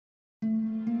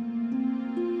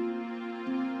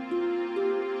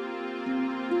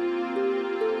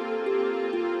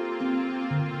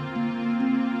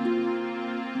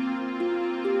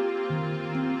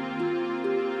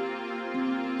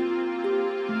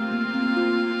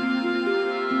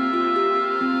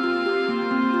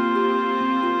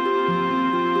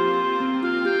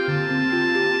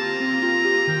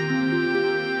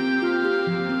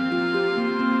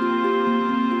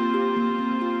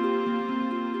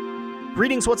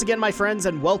Greetings once again, my friends,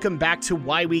 and welcome back to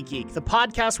Why We Geek, the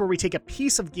podcast where we take a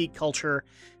piece of geek culture,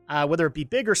 whether it be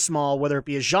big or small, whether it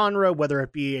be a genre, whether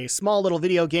it be a small little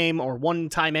video game or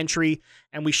one-time entry,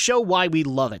 and we show why we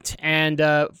love it. And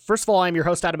first of all, I'm your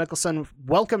host, Adam Mickelson.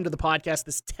 Welcome to the podcast,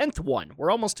 this 10th one.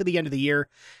 We're almost to the end of the year.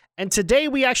 And today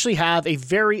we actually have a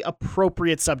very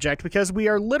appropriate subject because we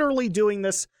are literally doing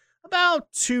this about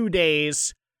 2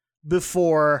 days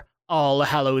before All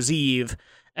Hallows Eve.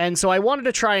 And so I wanted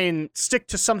to try and stick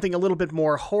to something a little bit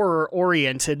more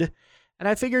horror-oriented. And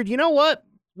I figured, you know what?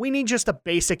 We need just a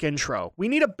basic intro. We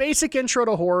need a basic intro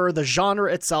to horror, the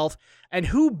genre itself. And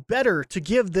who better to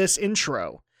give this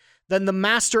intro than the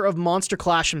master of Monster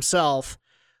Clash himself?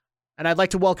 And I'd like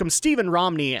to welcome Stephen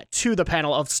Romney to the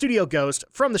panel of Studio Ghost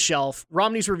from the shelf,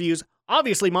 Romney's Reviews,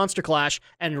 obviously Monster Clash,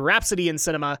 and Rhapsody in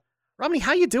Cinema. Romney,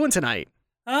 how you doing tonight?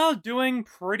 Oh, doing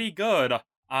pretty good.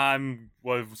 I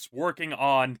was working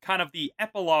on kind of the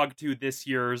epilogue to this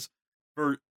year's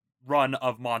run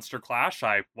of Monster Clash.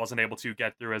 I wasn't able to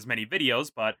get through as many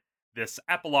videos, but this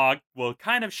epilogue will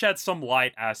kind of shed some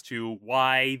light as to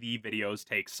why the videos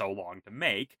take so long to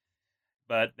make.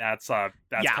 But that's kind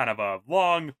of a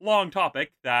long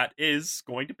topic that is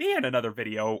going to be in another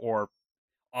video or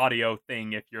audio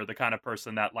thing if you're the kind of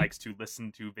person that likes to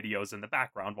listen to videos in the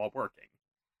background while working.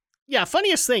 Yeah,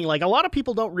 funniest thing, like, a lot of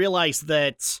people don't realize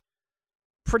that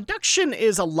production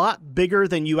is a lot bigger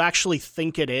than you actually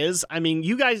think it is. I mean,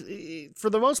 you guys, for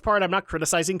the most part, I'm not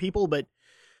criticizing people, but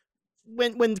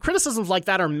when criticisms like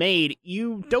that are made,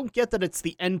 you don't get that it's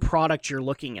the end product you're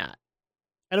looking at.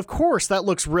 And of course, that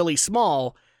looks really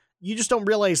small. You just don't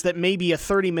realize that maybe a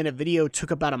 30-minute video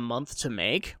took about a month to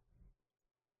make.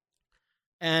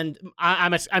 And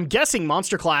I'm guessing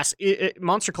Monster Clash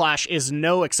is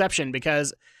no exception,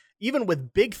 because even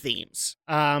with big themes,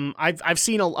 I've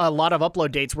seen a lot of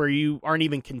upload dates where you aren't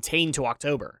even contained to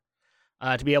October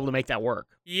to be able to make that work.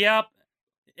 Yep.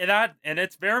 And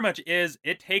it's very much is.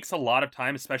 It takes a lot of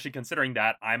time, especially considering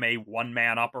that I'm a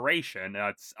one-man operation.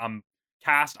 I'm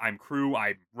cast, I'm crew,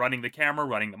 I'm running the camera,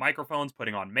 running the microphones,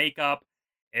 putting on makeup.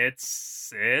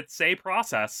 It's a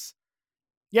process.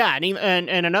 Yeah, and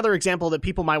another example that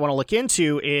people might want to look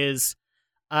into is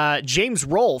James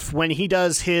Rolfe, when he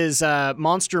does his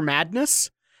Monster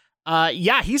Madness.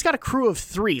 He's got a crew of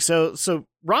 3. So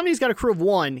Romney's got a crew of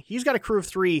 1, he's got a crew of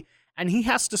 3, and he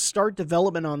has to start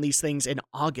development on these things in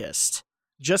August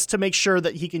just to make sure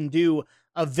that he can do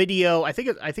a video. I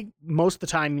think most of the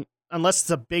time, unless it's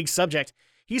a big subject,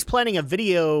 he's planning a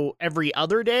video every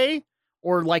other day,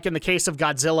 or like in the case of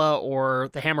Godzilla or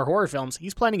the Hammer horror films,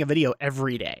 he's planning a video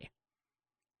every day.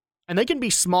 And they can be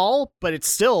small, but it's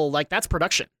still, like, that's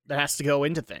production that has to go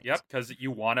into things. Yep, because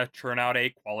you want to churn out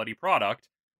a quality product,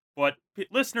 but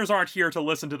listeners aren't here to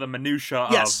listen to the minutia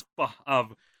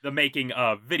of the making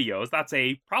of videos. That's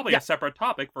probably a separate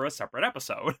topic for a separate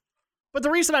episode. But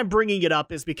the reason I'm bringing it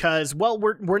up is because, well,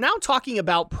 we're now talking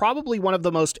about probably one of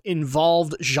the most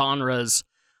involved genres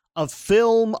of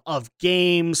film, of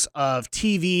games, of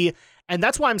TV, and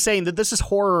that's why I'm saying that this is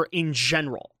horror in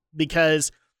general,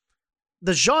 because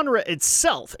the genre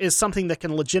itself is something that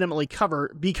can legitimately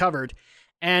be covered.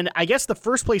 And I guess the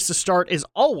first place to start is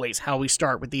always how we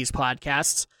start with these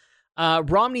podcasts.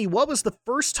 Romney, what was the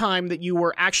first time that you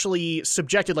were actually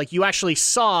subjected, like you actually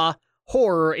saw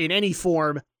horror in any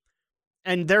form,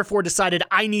 and therefore decided,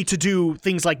 I need to do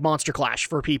things like Monster Clash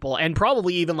for people? And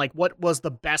probably even, like, what was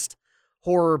the best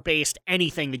horror-based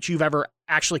anything that you've ever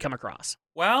actually come across?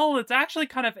 Well, it's actually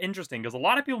kind of interesting, because a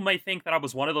lot of people may think that I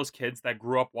was one of those kids that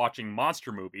grew up watching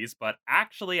monster movies, but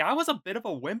actually, I was a bit of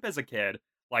a wimp as a kid.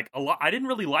 Like, I didn't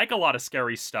really like a lot of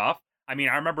scary stuff. I mean,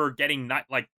 I remember getting,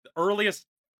 the earliest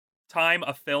time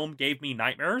a film gave me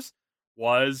nightmares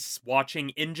was watching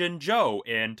Injun Joe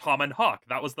in Tom and Huck.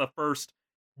 That was the first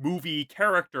movie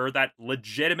character that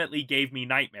legitimately gave me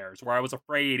nightmares, where I was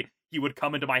afraid he would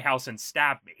come into my house and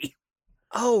stab me.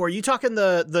 Oh, are you talking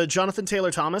the Jonathan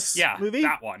Taylor Thomas movie?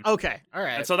 Yeah, that one. Okay, all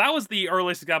right. And so that was the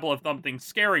earliest example of something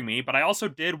scaring me, but I also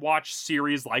did watch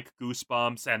series like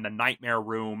Goosebumps and The Nightmare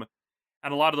Room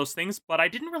and a lot of those things, but I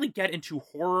didn't really get into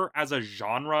horror as a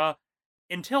genre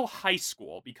until high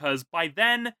school, because by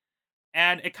then,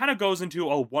 and it kind of goes into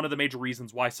one of the major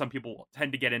reasons why some people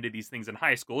tend to get into these things in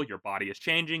high school. Your body is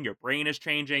changing, your brain is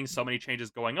changing, so many changes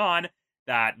going on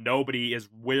that nobody is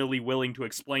really willing to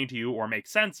explain to you or make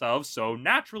sense of, so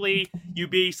naturally, you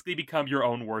basically become your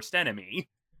own worst enemy.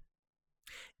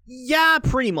 Yeah,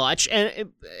 pretty much, and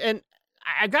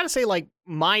I gotta say, like,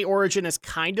 my origin is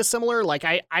kind of similar. Like,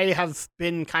 I have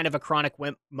been kind of a chronic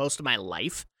wimp most of my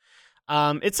life.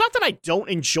 It's not that I don't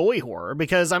enjoy horror,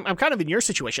 because I'm kind of in your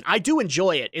situation. I do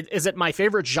enjoy it. Is it my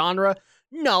favorite genre?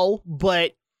 No,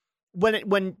 but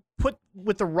when put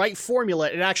with the right formula,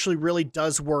 it actually really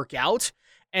does work out.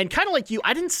 And kind of like you,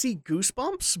 I didn't see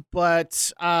Goosebumps,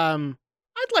 but I'd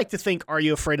like to think Are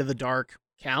You Afraid of the Dark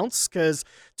counts, because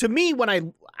to me, when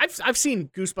I've seen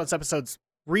Goosebumps episodes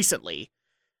recently,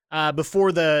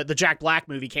 before the Jack Black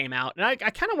movie came out, and I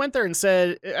kind of went there and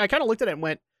said, I kind of looked at it and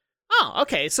went, oh,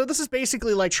 okay, so this is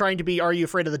basically like trying to be Are You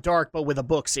Afraid of the Dark, but with a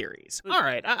book series. All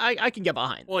right, I can get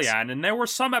behind this. Well, yeah, and then there were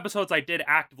some episodes I did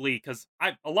actively, because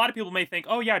a lot of people may think,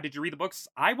 oh yeah, did you read the books?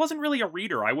 I wasn't really a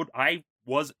reader. I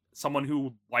was someone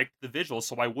who liked the visuals,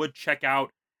 so I would check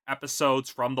out episodes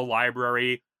from the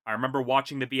library. I remember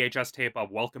watching the VHS tape of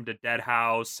Welcome to Dead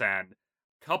House, and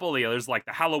a couple of the others, like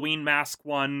the Halloween Mask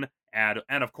one, and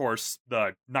of course,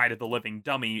 the Night of the Living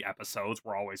Dummy episodes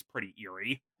were always pretty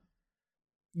eerie.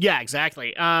 Yeah,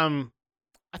 exactly. I've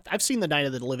seen the Night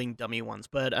of the Living Dummy ones,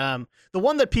 but the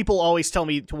one that people always tell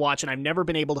me to watch, and I've never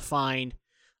been able to find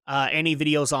any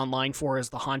videos online for, is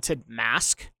The Haunted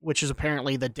Mask, which is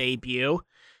apparently the debut.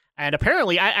 And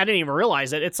apparently, I didn't even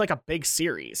realize it. It's like a big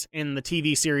series in the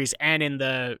TV series and in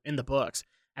the books.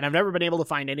 And I've never been able to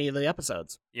find any of the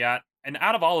episodes. Yeah, and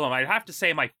out of all of them, I'd have to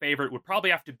say my favorite would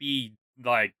probably have to be,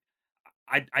 like,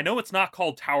 I know it's not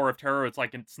called Tower of Terror, it's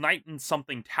Night in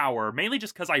Something Tower, mainly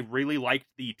just because I really liked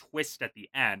the twist at the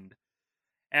end.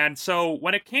 And so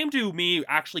when it came to me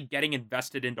actually getting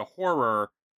invested into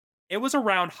horror, it was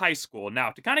around high school.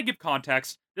 Now, to kind of give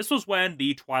context, this was when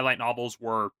the Twilight novels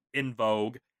were in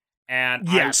vogue, and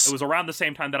yes, it was around the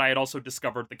same time that I had also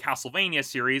discovered the Castlevania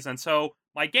series, and so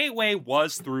my gateway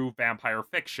was through vampire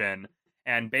fiction,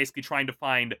 and basically trying to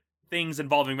find things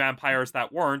involving vampires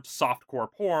that weren't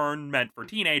softcore porn meant for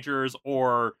teenagers,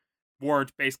 or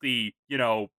weren't basically,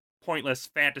 pointless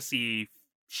fantasy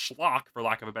schlock, for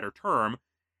lack of a better term.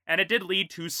 And it did lead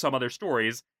to some other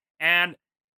stories. And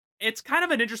it's kind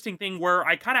of an interesting thing where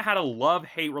I kind of had a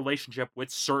love-hate relationship with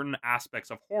certain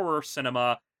aspects of horror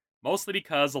cinema, mostly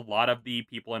because a lot of the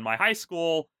people in my high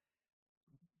school,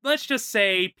 let's just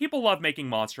say, people love making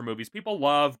monster movies. People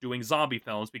love doing zombie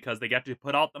films because they get to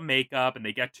put out the makeup and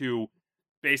they get to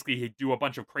basically do a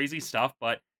bunch of crazy stuff,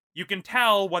 but you can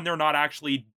tell when they're not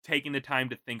actually taking the time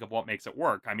to think of what makes it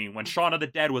work. I mean, when Shaun of the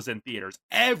Dead was in theaters,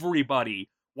 everybody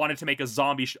wanted to make a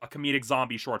comedic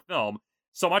zombie short film,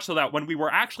 so much so that when we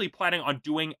were actually planning on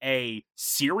doing a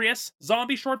serious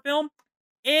zombie short film,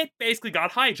 it basically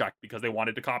got hijacked because they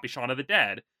wanted to copy Shaun of the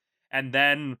Dead. And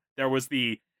then there was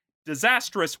the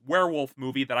disastrous werewolf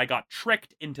movie that I got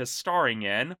tricked into starring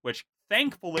in, which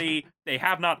thankfully they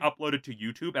have not uploaded to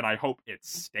YouTube, and I hope it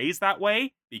stays that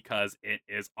way, because it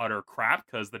is utter crap,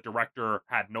 because the director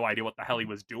had no idea what the hell he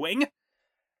was doing.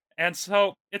 And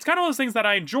so it's kind of one of those things that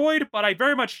I enjoyed, but I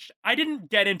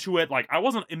didn't get into it, I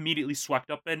wasn't immediately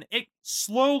swept up in. It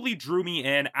slowly drew me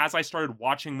in as I started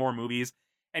watching more movies,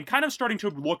 and kind of starting to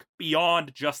look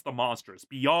beyond just the monsters,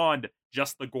 beyond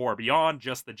just the gore, beyond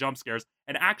just the jump scares,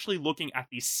 and actually looking at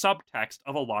the subtext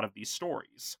of a lot of these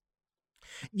stories.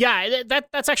 Yeah,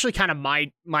 that's actually kind of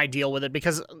my deal with it,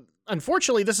 because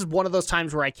unfortunately this is one of those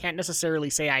times where I can't necessarily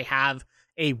say I have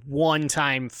a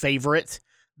one-time favorite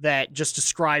that just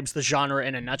describes the genre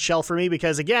in a nutshell for me,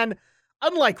 because again,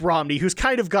 unlike Romney, who's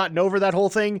kind of gotten over that whole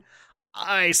thing,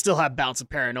 I still have bouts of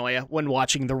paranoia when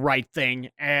watching the right thing,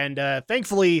 and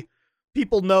thankfully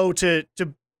people know to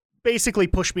basically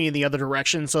push me in the other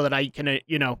direction so that I can,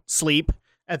 sleep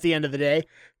at the end of the day.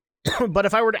 But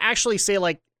if I were to actually say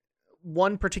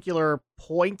one particular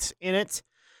point in it,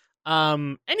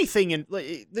 anything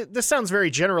this sounds very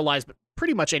generalized, but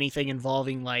pretty much anything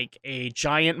involving a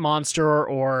giant monster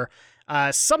or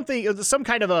some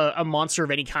kind of a monster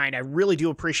of any kind. I really do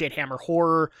appreciate Hammer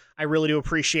horror. I really do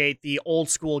appreciate the old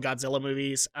school Godzilla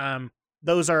movies.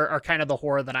 Those are kind of the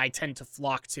horror that I tend to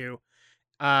flock to.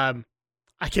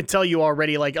 I can tell you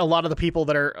already, a lot of the people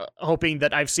that are hoping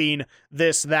that I've seen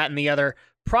this, that, and the other,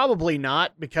 probably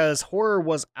not, because horror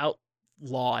was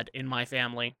outlawed in my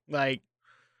family. But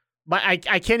I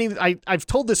can't even, I've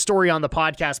told this story on the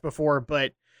podcast before,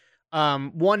 but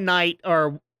one night,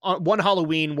 or one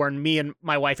Halloween, when me and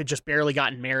my wife had just barely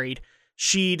gotten married,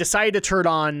 she decided to turn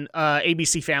on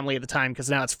ABC Family at the time, because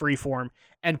now it's Freeform,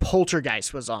 and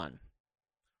Poltergeist was on.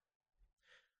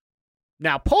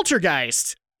 Now,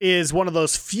 Poltergeist is one of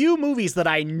those few movies that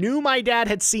I knew my dad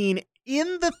had seen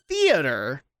in the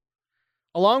theater,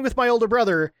 along with my older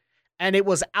brother, and it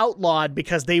was outlawed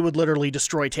because they would literally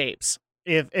destroy tapes.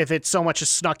 If it so much as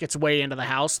snuck its way into the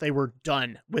house, they were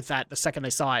done with that the second they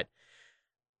saw it.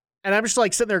 And I'm just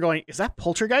sitting there going, is that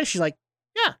Poltergeist? She's like,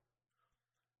 yeah.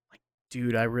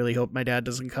 Dude, I really hope my dad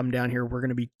doesn't come down here. We're going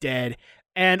to be dead.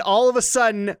 And all of a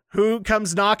sudden, who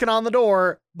comes knocking on the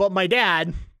door but my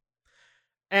dad?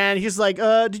 And he's like,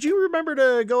 did you remember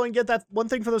to go and get that one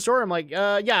thing from the store? I'm like,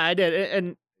 yeah, I did.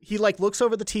 And he like looks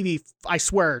over the TV, I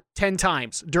swear, 10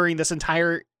 times during this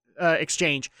entire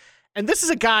exchange. And this is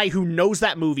a guy who knows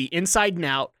that movie inside and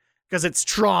out because it's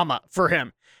trauma for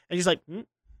him. And he's like, And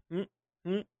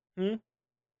he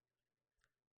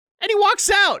walks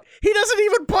out. He doesn't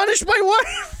even punish my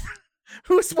wife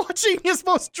who's watching his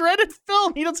most dreaded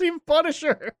film. He doesn't even punish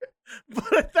her.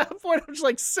 But at that point, I'm just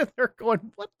like sitting there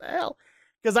going, what the hell?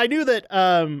 Because I knew that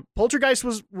Poltergeist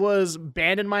was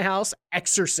banned in my house.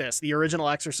 Exorcist, the original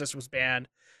Exorcist, was banned.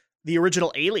 The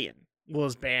original Alien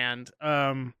was banned.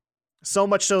 So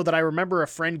much so that I remember a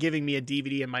friend giving me a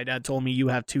DVD and my dad told me, you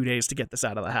have 2 days to get this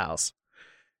out of the house,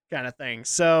 kind of thing.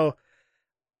 So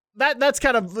that's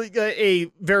kind of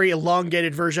a very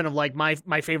elongated version of like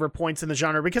my favorite points in the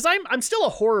genre, because I'm still a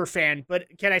horror fan, but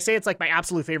can I say it's like my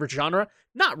absolute favorite genre?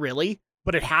 Not really.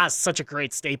 But it has such a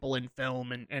great staple in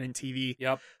film and in TV.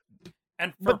 Yep.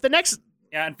 And but the next...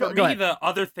 Yeah, and for me, the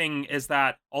other thing is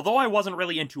that, although I wasn't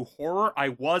really into horror,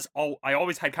 I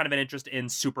always had kind of an interest in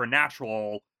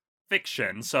supernatural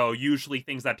fiction. So usually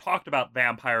things that talked about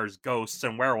vampires, ghosts,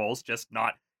 and werewolves, just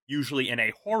not usually in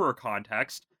a horror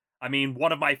context. I mean,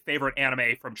 one of my favorite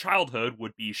anime from childhood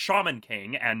would be Shaman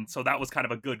King, and so that was kind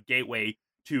of a good gateway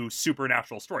to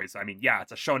supernatural stories. I mean, yeah,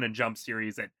 it's a Shonen Jump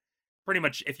series. It pretty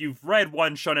much, if you've read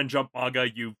one Shonen Jump manga,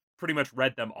 you've pretty much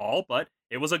read them all, but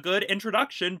it was a good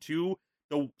introduction to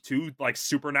like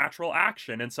supernatural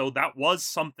action, and so that was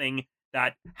something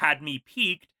that had me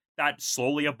peaked, that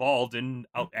slowly evolved and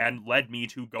led me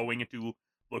to going into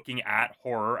looking at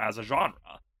horror as a genre.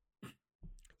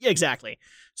 Yeah, exactly.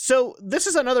 So this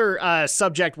is another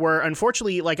subject where,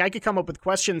 unfortunately, like I could come up with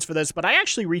questions for this, but I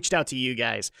actually reached out to you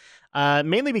guys,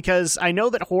 mainly because I know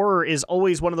that horror is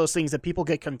always one of those things that people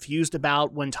get confused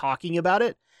about when talking about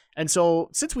it. And so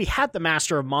since we had the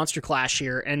master of Monster Clash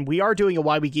here, and we are doing a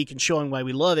Why We Geek and showing why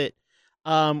we love it,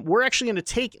 we're actually going to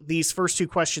take these first two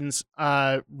questions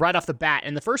right off the bat.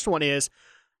 And the first one is,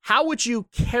 how would you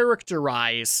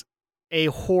characterize a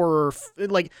horror,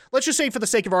 like, let's just say for the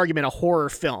sake of argument, a horror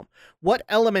film? What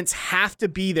elements have to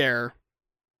be there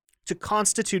to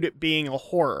constitute it being a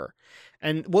horror?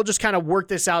 And we'll just kind of work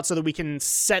this out so that we can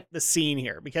set the scene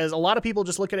here, because a lot of people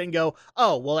just look at it and go,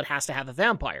 oh, well, it has to have a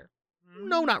vampire.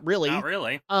 No, not really. Not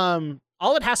really.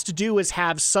 All it has to do is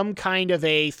have some kind of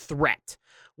a threat,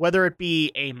 whether it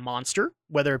be a monster,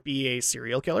 whether it be a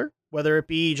serial killer, whether it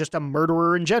be just a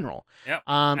murderer in general. Yep.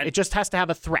 It just has to have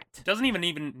a threat. It doesn't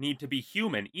even need to be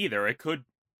human either. It could...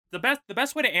 The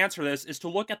best way to answer this is to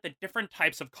look at the different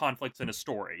types of conflicts in a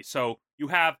story. So you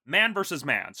have man versus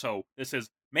man. So this is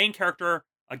main character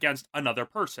against another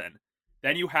person.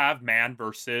 Then you have man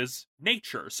versus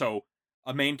nature. So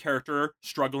a main character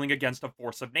struggling against a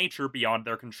force of nature beyond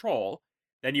their control.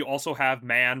 Then you also have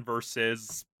man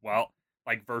versus, well,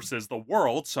 like versus the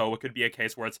world. So it could be a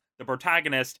case where it's the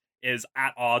protagonist is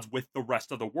at odds with the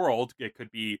rest of the world. It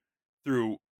could be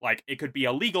through, like, it could be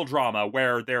a legal drama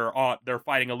where they're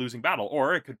fighting a losing battle,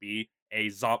 or it could be a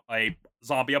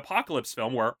zombie apocalypse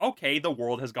film where, okay, the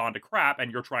world has gone to crap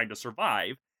and you're trying to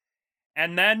survive.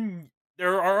 And then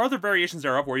there are other variations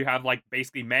thereof where you have, like,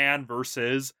 basically man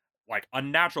versus, like,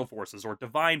 unnatural forces or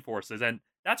divine forces. And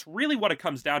that's really what it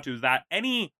comes down to, that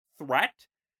any threat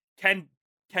can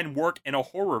work in a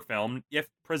horror film if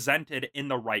presented in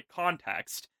the right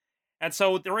context. And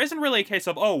so there isn't really a case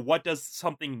of, oh, what does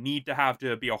something need to have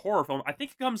to be a horror film? I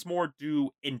think it comes more to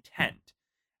intent,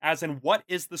 as in what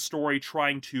is the story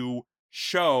trying to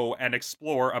show and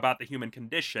explore about the human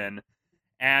condition.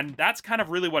 And that's kind of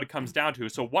really what it comes down to.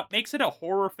 So what makes it a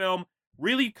horror film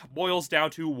really boils down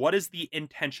to, what is the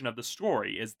intention of the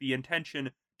story? Is the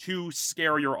intention to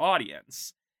scare your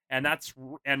audience? And it's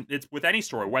with any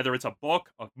story, whether it's a book,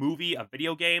 a movie, a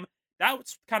video game.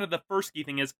 That's kind of the first key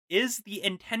thing, is the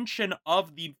intention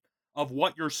of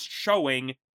what you're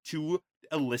showing to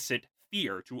elicit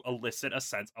fear, to elicit a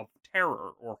sense of terror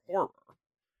or horror.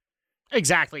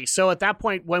 Exactly. So at that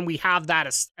point, when we have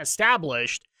that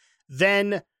established,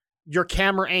 then your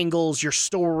camera angles, your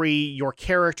story, your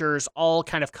characters all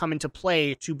kind of come into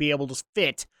play to be able to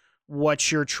fit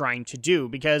what you're trying to do.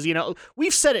 Because, you know,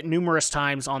 we've said it numerous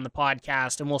times on the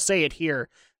podcast, and we'll say it here,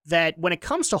 that when it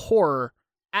comes to horror,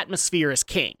 atmosphere is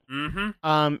king.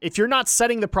 Mm-hmm. If you're not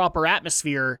setting the proper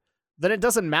atmosphere, then it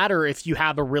doesn't matter if you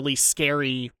have a really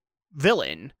scary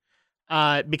villain,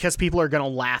 because people are going to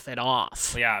laugh it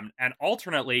off. Yeah, and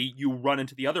alternately, you run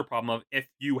into the other problem of, if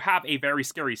you have a very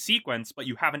scary sequence, but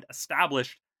you haven't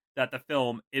established that the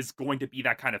film is going to be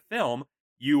that kind of film,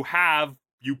 you have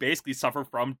you basically suffer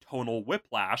from tonal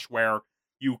whiplash, where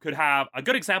you could have a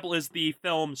good example is the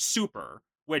film Super,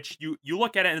 which you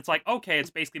look at it and it's like, okay, it's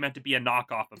basically meant to be a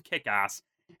knockoff of Kick-Ass,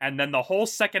 and then the whole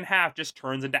second half just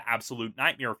turns into absolute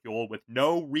nightmare fuel with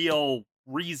no real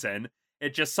reason.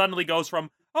 It just suddenly goes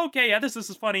from, okay, yeah, this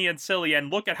is funny and silly,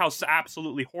 and look at how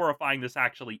absolutely horrifying this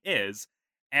actually is.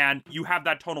 And you have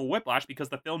that tonal whiplash because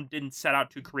the film didn't set out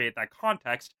to create that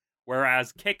context,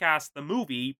 whereas Kick-Ass the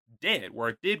movie did, where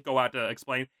it did go out to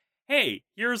explain, hey,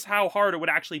 here's how hard it would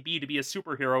actually be to be a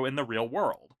superhero in the real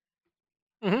world.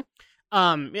 Mm-hmm.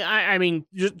 I mean,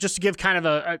 just to give kind of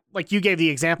a like you gave the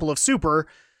example of Super,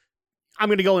 I'm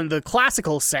going to go in the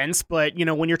classical sense, but, you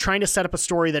know, when you're trying to set up a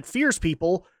story that fears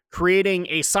people, creating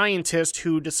a scientist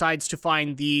who decides to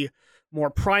find the more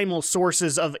primal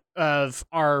sources of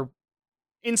our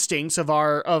instincts, of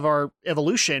our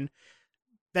evolution,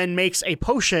 then makes a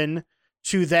potion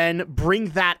to then bring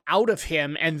that out of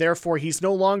him, and therefore he's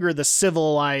no longer the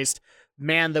civilized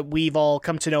man that we've all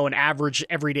come to know in average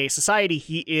everyday society.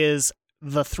 He is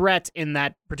the threat in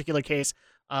that particular case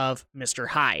of Mr.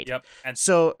 Hyde. Yep.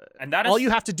 And that is all you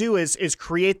have to do is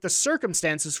create the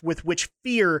circumstances with which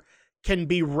fear can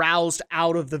be roused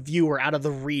out of the viewer, out of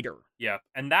the reader. Yeah,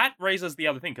 and that raises the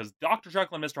other thing, because Dr.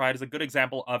 Jekyll and Mr. Hyde is a good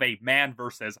example of a man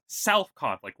versus self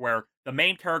conflict, where the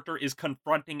main character is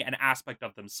confronting an aspect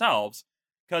of themselves,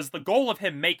 because the goal of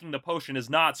him making the potion is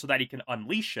not so that he can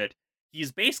unleash it.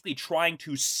 He's basically trying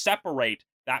to separate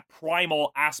that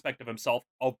primal aspect of himself,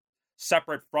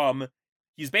 separate from...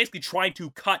 He's basically trying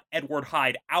to cut Edward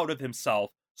Hyde out of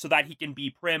himself so that he can be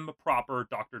prim, proper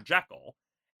Dr. Jekyll.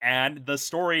 And the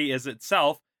story is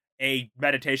itself a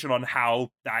meditation on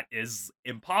how that is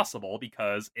impossible,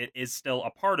 because it is still a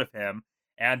part of him,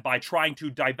 and by trying to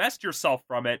divest yourself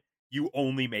from it, you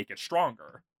only make it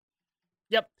stronger.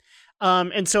 Yep.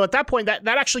 And so at that point, that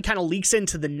actually kind of leaks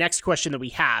into the next question that we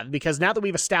have, because now that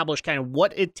we've established kind of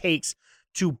what it takes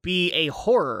to be a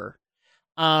horror,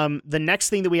 the next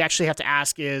thing that we actually have to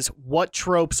ask is what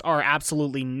tropes are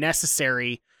absolutely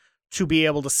necessary to be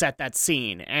able to set that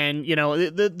scene. And, you know,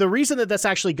 the reason that this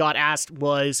actually got asked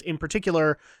was, in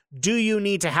particular, do you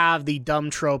need to have the dumb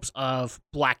tropes of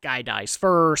black guy dies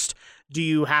first? Do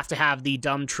you have to have the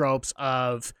dumb tropes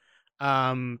of,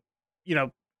 you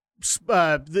know,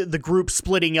 the group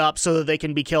splitting up so that they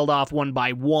can be killed off one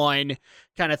by one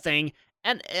kind of thing?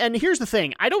 And here's the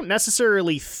thing. I don't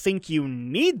necessarily think you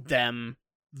need them.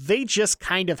 They just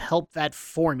kind of help that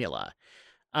formula.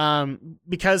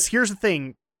 Because here's the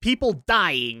thing. People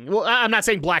dying, well, I'm not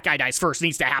saying black guy dies first,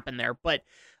 needs to happen there, but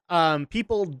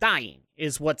people dying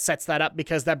is what sets that up,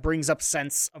 because that brings up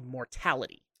sense of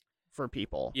mortality for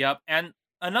people. Yep, and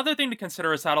another thing to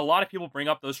consider is that a lot of people bring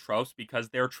up those tropes because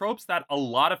they're tropes that a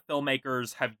lot of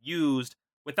filmmakers have used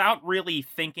without really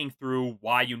thinking through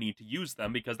why you need to use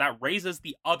them, because that raises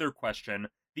the other question,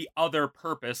 the other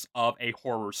purpose of a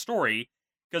horror story,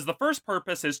 because the first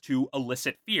purpose is to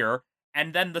elicit fear.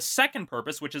 And then the second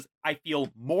purpose, which is, I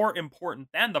feel, more important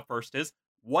than the first, is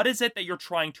what is it that you're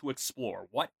trying to explore?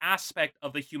 What aspect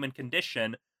of the human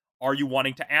condition are you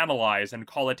wanting to analyze and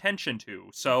call attention to?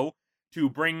 So, to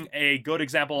bring a good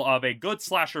example of a good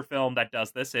slasher film that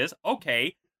does this is,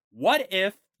 okay, what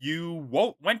if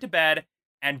you went to bed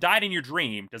and died in your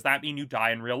dream? Does that mean you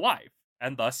die in real life?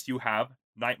 And thus you have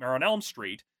Nightmare on Elm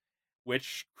Street,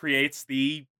 which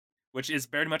is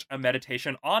very much a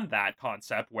meditation on that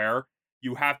concept, where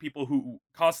you have people who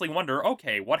constantly wonder,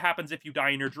 okay, what happens if you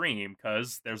die in your dream?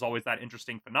 Because there's always that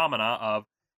interesting phenomena of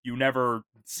you never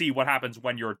see what happens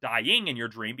when you're dying in your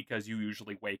dream, because you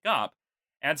usually wake up.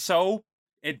 And so,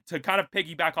 to kind of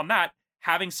piggyback on that,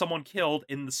 having someone killed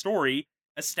in the story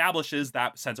establishes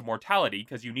that sense of mortality,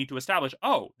 because you need to establish,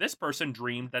 oh, this person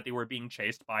dreamed that they were being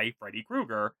chased by Freddy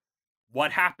Krueger.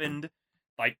 What happened?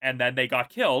 And then they got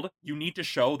killed. You need to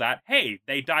show that, hey,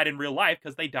 they died in real life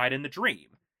because they died in the dream.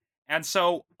 And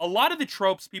so a lot of the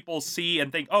tropes people see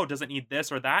and think, oh, does it need this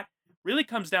or that, really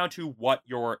comes down to what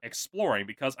you're exploring.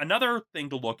 Because another thing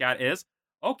to look at is,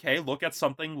 okay, look at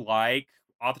something like,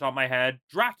 off the top of my head,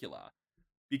 Dracula.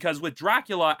 Because with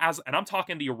Dracula, and I'm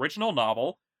talking the original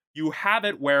novel, you have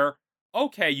it where,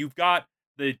 okay, you've got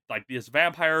this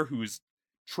vampire who's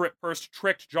first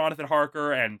tricked Jonathan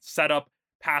Harker and set up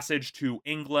passage to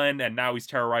England, and now he's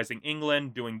terrorizing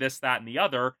England, doing this, that, and the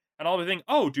other. And all we think,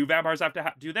 oh, do vampires have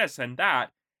to do this and that?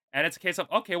 And it's a case of,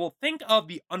 okay, well, think of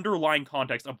the underlying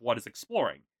context of what it's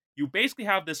exploring. You basically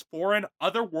have this foreign,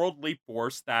 otherworldly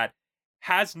force that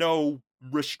has no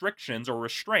restrictions or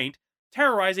restraint,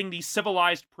 terrorizing the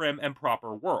civilized, prim, and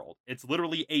proper world. It's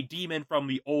literally a demon from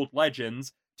the old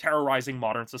legends terrorizing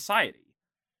modern society.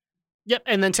 Yep,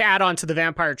 and then to add on to the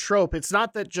vampire trope, it's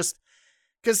not that just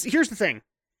because here's the thing.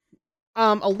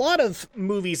 A lot of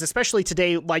movies, especially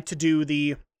today, like to do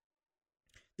the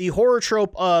horror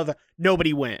trope of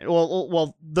nobody wins.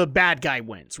 Well, the bad guy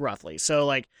wins, roughly. So,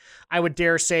 like, I would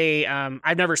dare say,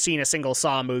 I've never seen a single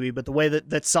Saw movie, but the way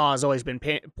that Saw has always been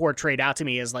portrayed out to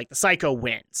me is like the psycho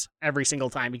wins every single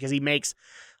time because he makes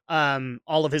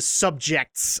all of his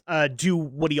subjects do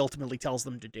what he ultimately tells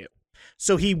them to do.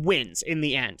 So he wins in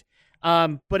the end.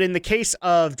 But in the case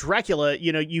of Dracula,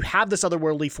 you have this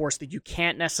otherworldly force that you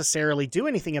can't necessarily do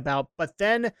anything about, but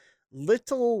then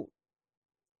little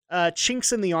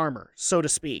chinks in the armor, so to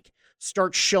speak,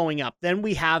 start showing up. Then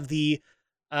we have the,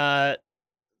 I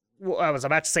was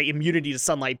about to say immunity to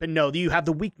sunlight, but no, you have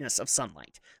the weakness of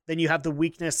sunlight. Then you have the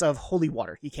weakness of holy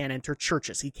water. He can't enter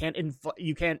churches. He can't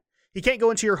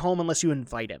go into your home unless you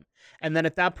invite him. And then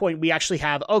at that point, we actually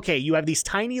have, okay, you have these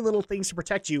tiny little things to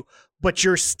protect you, but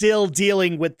you're still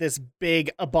dealing with this big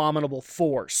abominable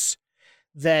force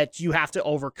that you have to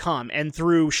overcome. And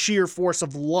through sheer force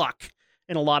of luck,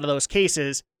 in a lot of those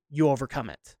cases, you overcome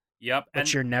it. Yep.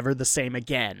 But you're never the same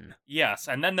again. Yes.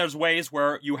 And then there's ways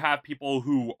where you have people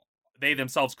who they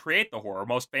themselves create the horror.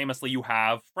 Most famously, you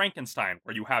have Frankenstein,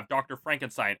 where you have Dr.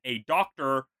 Frankenstein, a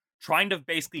doctor trying to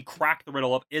basically crack the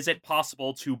riddle of, is it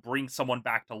possible to bring someone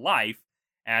back to life?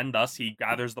 And thus he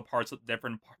gathers the parts of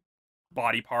different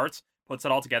body parts, puts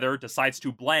it all together, decides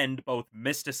to blend both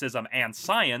mysticism and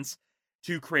science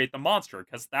to create the monster,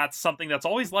 because that's something that's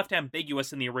always left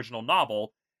ambiguous in the original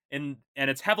novel. And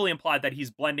it's heavily implied that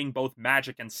he's blending both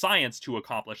magic and science to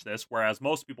accomplish this, whereas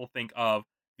most people think of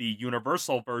the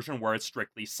universal version where it's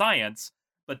strictly science.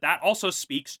 But that also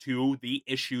speaks to the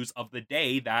issues of the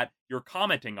day that you're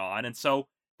commenting on. And so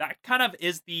that kind of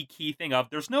is the key thing of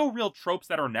there's no real tropes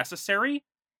that are necessary,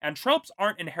 and tropes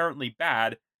aren't inherently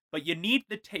bad, but you need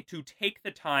to take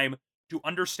the time to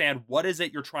understand what is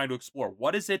it you're trying to explore.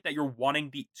 What is it that you're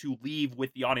wanting to leave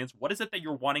with the audience? What is it that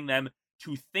you're wanting them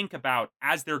to think about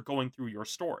as they're going through your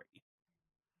story?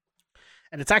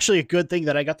 And it's actually a good thing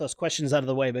that I got those questions out of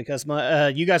the way, because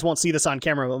you guys won't see this on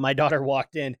camera, but my daughter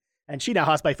walked in and she now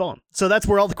has my phone. So that's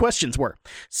where all the questions were.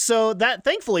 So that,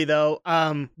 thankfully, though,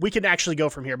 we can actually go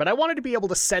from here. But I wanted to be able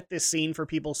to set this scene for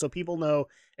people so people know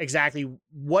exactly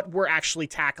what we're actually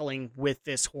tackling with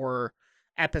this horror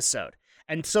episode.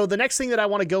 And so the next thing that I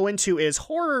want to go into is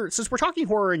horror. Since we're talking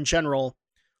horror in general,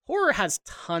 horror has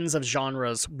tons of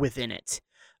genres within it.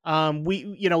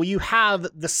 You have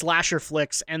the slasher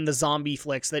flicks and the zombie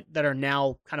flicks that are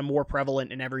now kind of more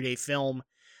prevalent in everyday film.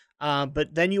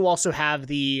 But then you also have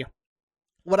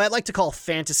what I like to call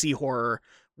fantasy horror,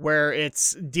 where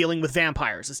it's dealing with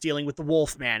vampires, it's dealing with the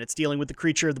Wolfman, it's dealing with the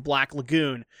creature of the Black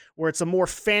Lagoon, where it's a more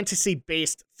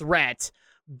fantasy-based threat,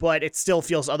 but it still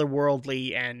feels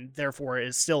otherworldly and therefore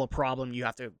is still a problem you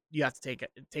have to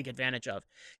take advantage of.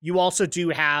 You also do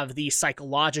have the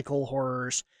psychological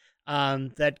horrors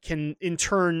that can in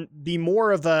turn be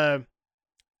more of a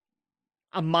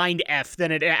mind F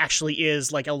than it actually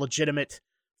is like a legitimate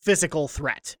physical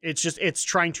threat. It's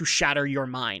trying to shatter your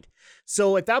mind.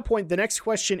 So at that point, the next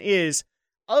question is,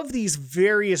 of these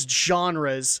various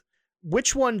genres,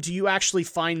 which one do you actually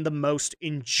find the most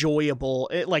enjoyable,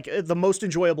 the most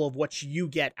enjoyable of what you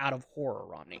get out of horror,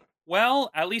 Romney? Well,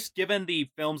 at least given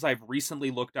the films I've recently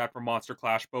looked at for Monster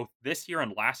Clash, both this year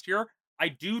and last year, I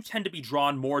do tend to be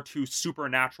drawn more to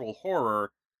supernatural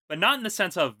horror, but not in the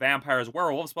sense of vampires,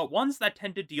 werewolves, but ones that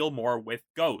tend to deal more with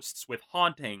ghosts, with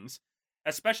hauntings.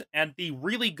 And the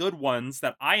really good ones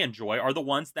that I enjoy are the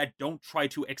ones that don't try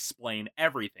to explain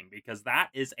everything, because that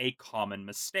is a common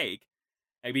mistake.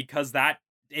 And because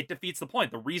it defeats the point.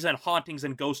 The reason hauntings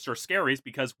and ghosts are scary is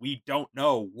because we don't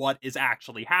know what is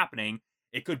actually happening.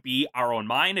 It could be our own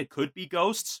mind, it could be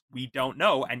ghosts, we don't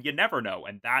know, and you never know,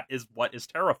 and that is what is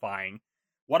terrifying.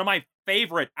 One of my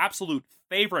absolute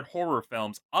favorite horror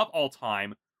films of all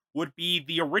time would be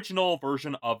the original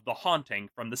version of The Haunting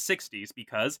from the 60s,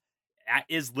 because that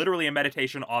is literally a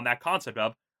meditation on that concept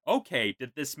of, okay,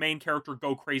 did this main character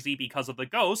go crazy because of the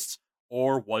ghosts,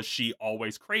 or was she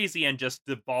always crazy and just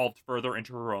devolved further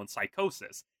into her own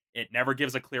psychosis? It never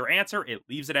gives a clear answer, it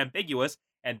leaves it ambiguous,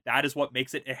 and that is what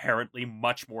makes it inherently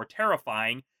much more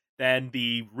terrifying than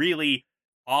the really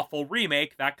awful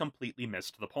remake that completely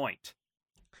missed the point.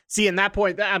 See, in that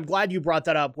point, I'm glad you brought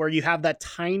that up, where you have that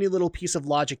tiny little piece of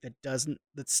logic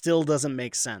that still doesn't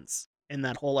make sense in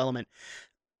that whole element.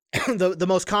 The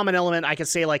most common element I could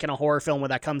say, like in a horror film where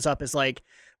that comes up, is like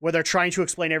where they're trying to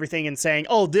explain everything and saying,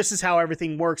 oh, this is how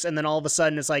everything works. And then all of a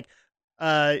sudden it's like,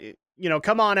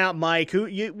 come on out, Mike,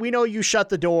 we know you shut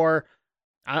the door.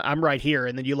 I'm right here.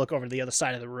 And then you look over to the other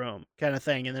side of the room kind of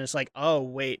thing. And then it's like, oh,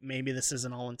 wait, maybe this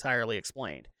isn't all entirely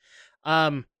explained.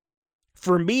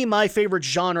 for me, my favorite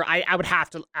genre, I would have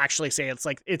to actually say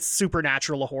it's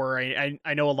supernatural horror.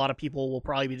 I know a lot of people will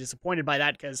probably be disappointed by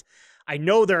that because I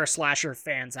know there are slasher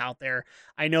fans out there.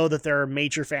 I know that there are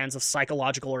major fans of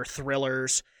psychological or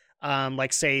thrillers,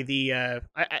 like say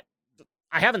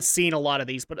I haven't seen a lot of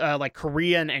these, but like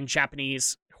Korean and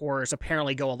Japanese horrors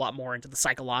apparently go a lot more into the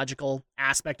psychological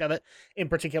aspect of it. In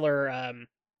particular,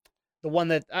 the one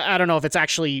that I don't know if it's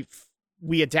actually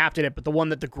we adapted it, but the one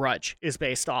that The Grudge is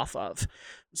based off of.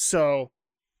 So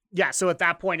yeah, so at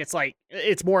that point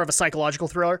it's more of a psychological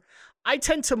thriller. I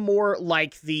tend to more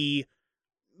like the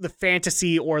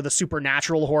fantasy or the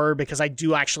supernatural horror because I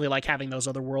do actually like having those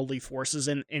otherworldly forces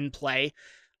in play.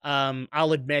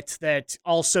 I'll admit that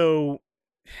also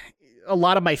a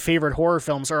lot of my favorite horror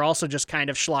films are also just kind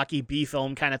of schlocky B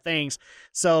film kind of things.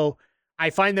 So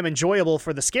I find them enjoyable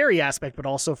for the scary aspect, but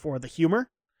also for the humor,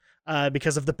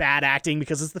 because of the bad acting,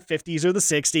 because it's the 50s or the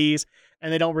 60s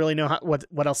and they don't really know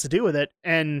what else to do with it.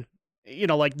 And, you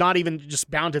know, like not even just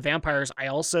bound to vampires.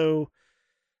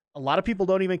 A lot of people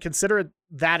don't even consider it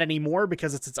that anymore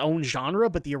because it's its own genre,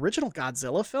 but the original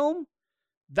Godzilla film,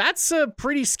 that's a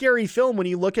pretty scary film when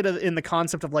you look at it in the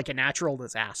concept of like a natural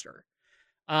disaster.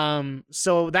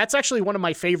 So that's actually one of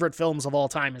my favorite films of all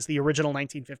time is the original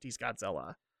 1950s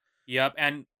Godzilla. Yep,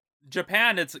 and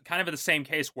Japan, it's kind of in the same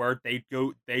case where they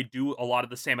do a lot of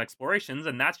the same explorations,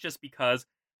 and that's just because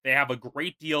they have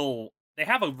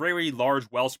a very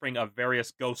large wellspring of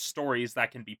various ghost stories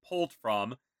that can be pulled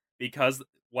from, because,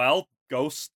 well,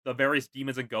 the various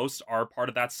demons and ghosts are part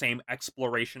of that same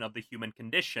exploration of the human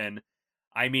condition.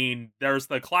 I mean, there's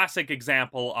the classic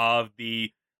example of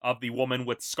the woman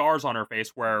with scars on her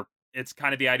face, where it's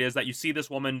kind of the idea is that you see this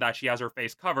woman that she has her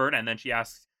face covered, and then she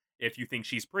asks if you think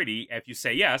she's pretty. If you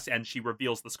say yes, and she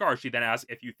reveals the scars, she then asks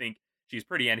if you think she's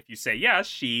pretty, and if you say yes,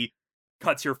 she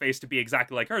cuts your face to be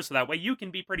exactly like her, so that way you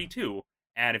can be pretty too.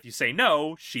 And if you say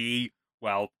no, she,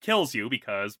 well, kills you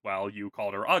because, well, you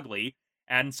called her ugly.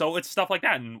 And so it's stuff like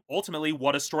that. And ultimately,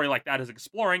 what a story like that is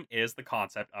exploring is the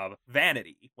concept of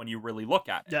vanity when you really look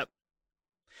at it. Yep.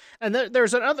 And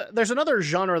there's another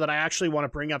genre that I actually want to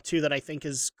bring up too that I think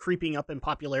is creeping up in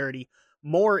popularity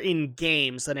more in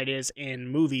games than it is in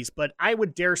movies, but I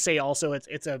would dare say also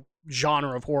it's a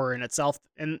genre of horror in itself.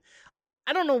 And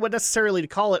I don't know what necessarily to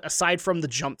call it aside from the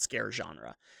jump scare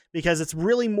genre, because it's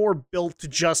really more built to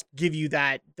just give you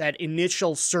that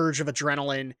initial surge of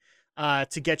adrenaline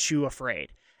to get you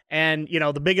afraid. And, you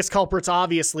know, the biggest culprits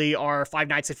obviously are Five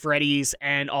Nights at Freddy's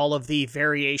and all of the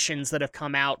variations that have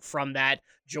come out from that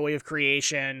joy of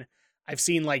creation. I've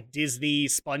seen like Disney,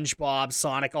 SpongeBob,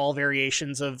 Sonic, all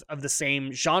variations of the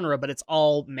same genre, but it's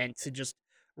all meant to just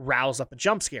rouse up a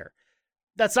jump scare.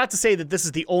 That's not to say that this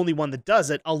is the only one that does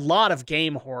it. A lot of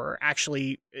game horror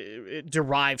actually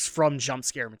derives from jump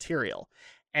scare material.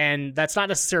 And that's not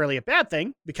necessarily a bad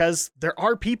thing because there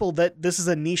are people that this is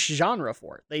a niche genre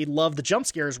for. They love the jump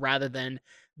scares rather than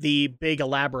the big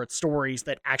elaborate stories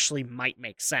that actually might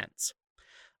make sense.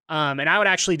 And I would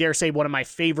actually dare say one of my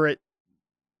favorite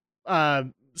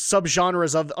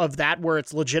subgenres of that where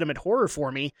it's legitimate horror for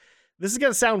me. This is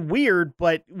going to sound weird,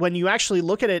 but when you actually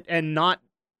look at it and not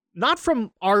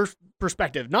from our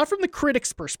perspective, not from the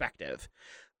critic's perspective,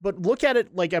 but look at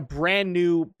it like a brand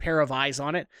new pair of eyes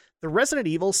on it. The Resident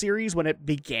Evil series, when it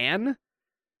began,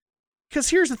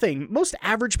 because here's the thing, most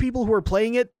average people who are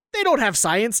playing it, they don't have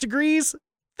science degrees.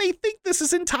 They think this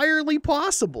is entirely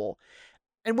possible.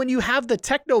 And when you have the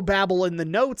technobabble in the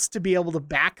notes to be able to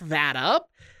back that up,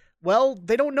 well,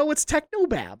 they don't know it's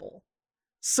technobabble.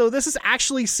 So this is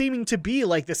actually seeming to be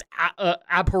like this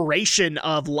aberration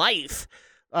of life,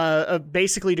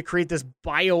 basically to create this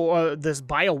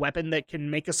bio weapon that can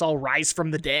make us all rise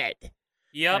from the dead.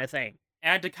 Yep. Kind of thing.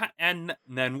 And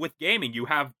then with gaming, you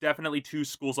have definitely two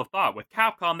schools of thought. With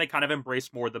Capcom, they kind of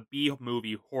embraced more the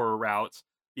B-movie horror routes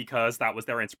because that was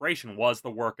their inspiration, was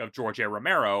the work of George A.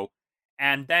 Romero.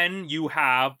 And then you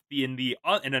have in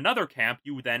another camp,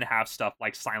 you then have stuff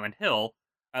like Silent Hill,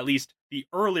 at least the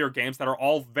earlier games that are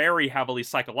all very heavily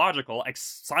psychological, like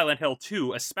Silent Hill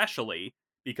 2 especially,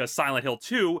 because Silent Hill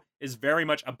 2 is very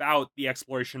much about the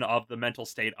exploration of the mental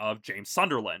state of James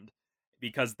Sunderland,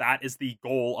 because that is the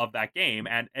goal of that game.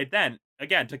 And then,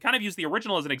 again, to kind of use the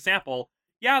original as an example,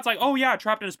 yeah, it's like, oh yeah,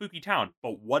 trapped in a spooky town.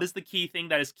 But what is the key thing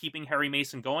that is keeping Harry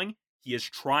Mason going? He is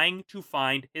trying to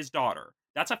find his daughter.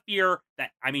 That's a fear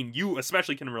that, I mean, you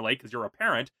especially can relate because you're a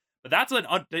parent, but that's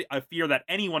a fear that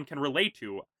anyone can relate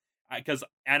to.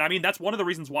 And I mean, that's one of the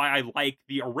reasons why I like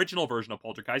the original version of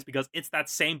Poltergeist, because it's that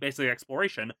same basic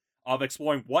exploration of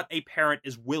exploring what a parent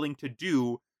is willing to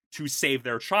do to save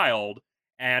their child.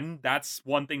 And that's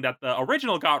one thing that the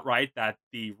original got right, that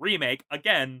the remake,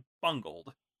 again,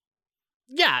 bungled.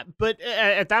 Yeah, but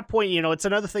at that point, it's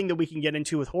another thing that we can get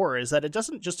into with horror is that it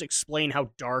doesn't just explain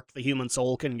how dark the human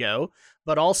soul can go,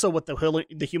 but also what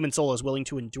the human soul is willing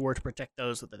to endure to protect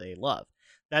those that they love.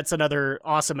 That's another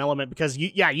awesome element because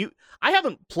I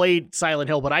haven't played Silent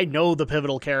Hill, but I know the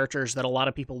pivotal characters that a lot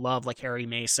of people love, like Harry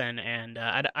Mason, and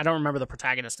I don't remember the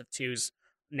protagonist of 2's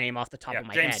name off the top of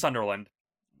my head.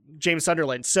 James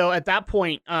Sunderland. So at that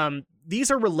point,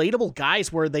 these are relatable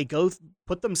guys where they go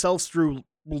put themselves through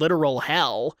literal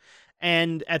hell,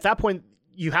 and at that point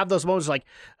you have those moments like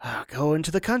go into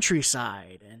the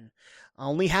countryside and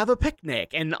only have a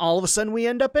picnic, and all of a sudden we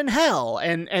end up in hell,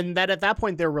 and that at that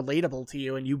point they're relatable to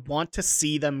you and you want to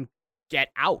see them get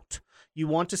out. You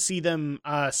want to see them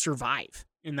survive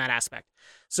in that aspect.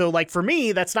 So like for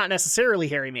me, that's not necessarily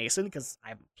Harry Mason because I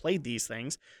haven't played these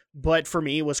things, but for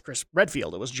me it was Chris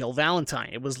Redfield, it was Jill Valentine,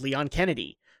 it was Leon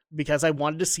Kennedy, because I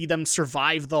wanted to see them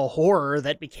survive the horror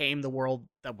that became the world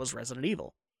that was Resident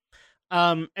Evil.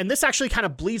 And this actually kind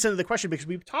of bleeds into the question because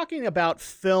we've been talking about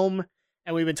film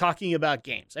and we've been talking about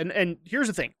games. And here's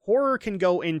the thing. Horror can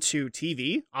go into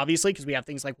TV, obviously, because we have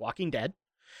things like Walking Dead.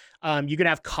 You can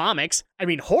have comics. I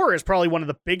mean, horror is probably one of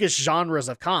the biggest genres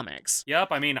of comics. Yep,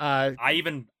 I mean,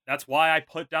 that's why I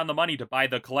put down the money to buy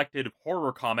the collected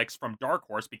horror comics from Dark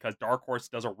Horse, because Dark Horse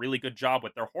does a really good job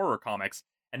with their horror comics.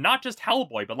 And not just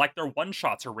Hellboy, but like their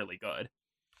one-shots are really good.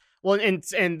 Well,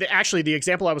 and actually the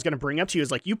example I was going to bring up to you is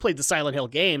like you played the Silent Hill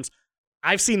games.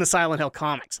 I've seen the Silent Hill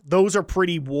comics. Those are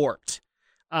pretty warped.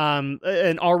 And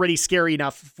already scary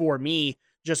enough for me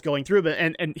just going through. But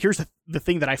and here's the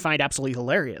thing that I find absolutely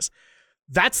hilarious.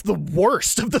 That's the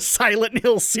worst of the Silent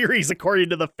Hill series, according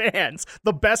to the fans.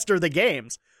 The best are the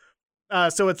games.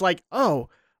 So it's like, oh,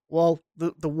 well,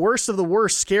 the worst of the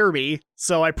worst scare me,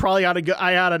 so I probably ought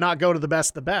to not go to the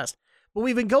best of the best. But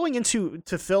we've been going into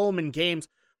film and games,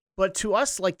 but to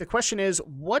us, like the question is,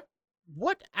 what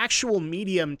actual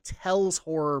medium tells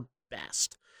horror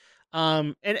best?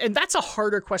 And that's a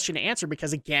harder question to answer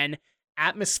because again,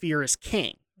 atmosphere is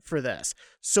king for this.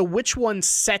 So which one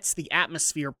sets the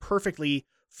atmosphere perfectly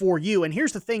for you? And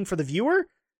here's the thing for the viewer.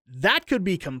 That could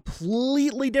be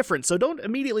completely different. So don't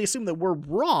immediately assume that we're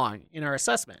wrong in our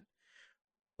assessment.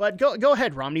 But go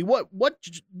ahead, Romney. What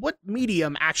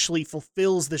medium actually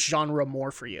fulfills this genre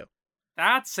more for you?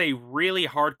 That's a really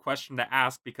hard question to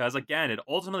ask because, again, it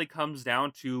ultimately comes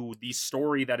down to the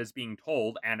story that is being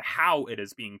told and how it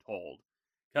is being told.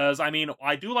 Because, I mean,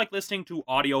 I do like listening to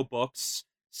audiobooks.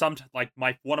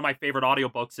 One of my favorite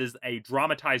audiobooks is a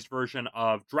dramatized version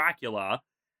of Dracula.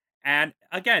 And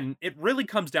again, it really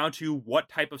comes down to what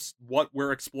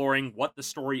we're exploring, what the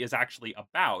story is actually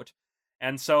about.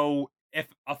 And so if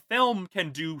a film can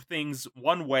do things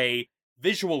one way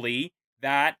visually,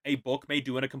 that a book may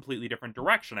do in a completely different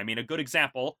direction. I mean, a good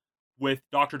example with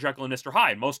Dr. Jekyll and Mr.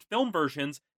 Hyde. Most film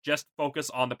versions just focus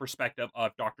on the perspective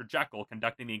of Dr. Jekyll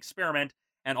conducting the experiment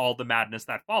and all the madness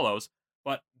that follows.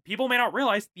 But people may not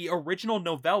realize the original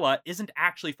novella isn't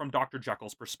actually from Dr.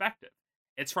 Jekyll's perspective.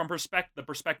 It's from the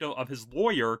perspective of his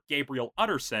lawyer, Gabriel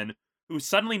Utterson, who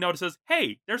suddenly notices,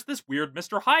 hey, there's this weird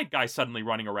Mr. Hyde guy suddenly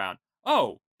running around.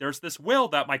 Oh, there's this will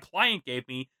that my client gave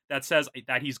me that says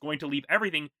that he's going to leave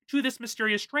everything to this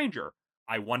mysterious stranger.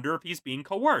 I wonder if he's being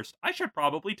coerced. I should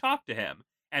probably talk to him.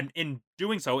 And in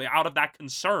doing so, out of that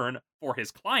concern for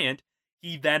his client,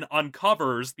 he then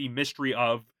uncovers the mystery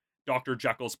of Dr.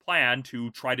 Jekyll's plan to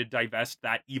try to divest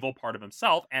that evil part of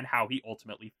himself and how he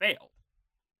ultimately failed.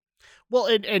 Well,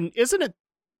 and isn't it,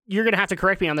 you're going to have to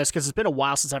correct me on this because it's been a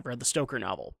while since I've read the Stoker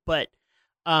novel, but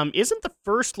isn't the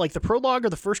first, like the prologue or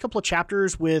the first couple of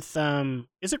chapters with,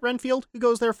 is it Renfield who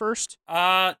goes there first?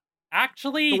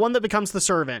 Actually... The one that becomes the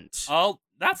servant. Oh,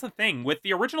 that's the thing. With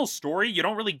the original story, you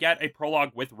don't really get a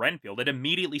prologue with Renfield. It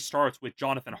immediately starts with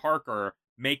Jonathan Harker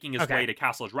making his way to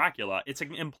Castle Dracula. It's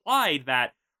implied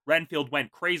that Renfield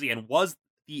went crazy and was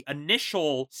the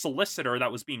initial solicitor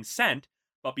that was being sent,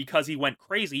 but because he went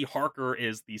crazy, Harker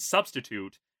is the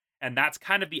substitute. And that's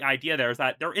kind of the idea there, is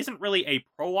that there isn't really a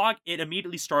prologue. It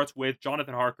immediately starts with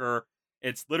Jonathan Harker.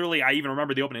 It's literally, I even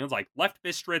remember the opening, it was like, left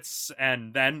Bistritz,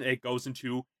 and then it goes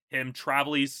into him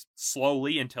traveling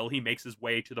slowly until he makes his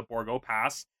way to the Borgo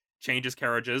Pass, changes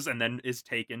carriages, and then is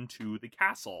taken to the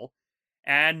castle.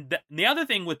 And the other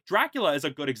thing with Dracula is a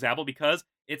good example because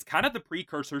it's kind of the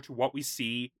precursor to what we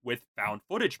see with found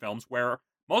footage films, where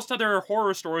most other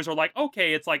horror stories are like,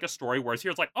 okay, it's like a story, whereas here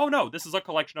it's like, oh no, this is a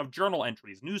collection of journal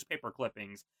entries, newspaper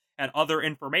clippings, and other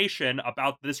information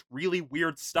about this really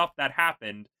weird stuff that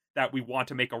happened that we want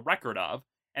to make a record of.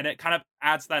 And it kind of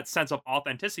adds that sense of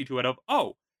authenticity to it of,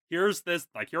 oh, here's this,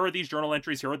 like, here are these journal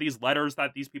entries, here are these letters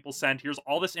that these people sent, here's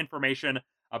all this information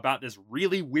about this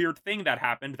really weird thing that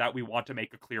happened that we want to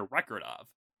make a clear record of.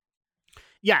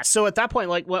 Yeah, so at that point,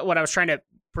 like what I was trying to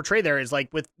portray there is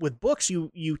like with books,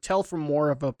 you tell from more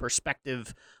of a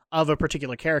perspective of a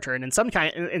particular character, and in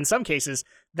some cases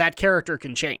that character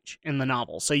can change in the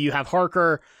novel. So you have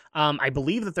Harker. I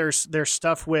believe that there's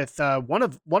stuff with one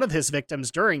of his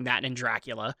victims during that in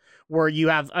Dracula, where you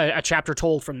have a chapter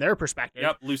told from their perspective.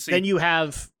 Yep, Lucy.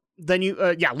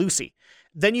 Lucy.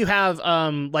 Then you have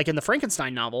like in the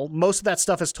Frankenstein novel, most of that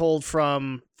stuff is told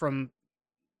from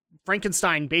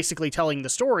Frankenstein basically telling the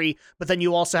story, but then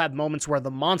you also have moments where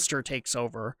the monster takes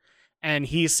over and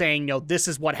he's saying, this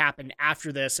is what happened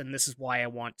after this, and this is why I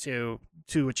want to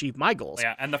achieve my goals.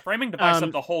 Yeah, and the framing device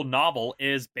of the whole novel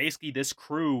is basically this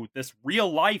crew, this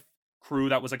real life crew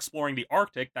that was exploring the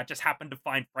Arctic that just happened to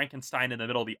find Frankenstein in the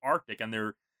middle of the Arctic, and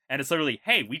it's literally,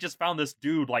 hey, we just found this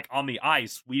dude like on the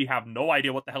ice. We have no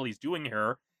idea what the hell he's doing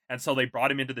here. And so they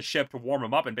brought him into the ship to warm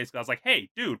him up, and basically I was like, hey,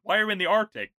 dude, why are you in the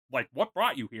Arctic? Like, what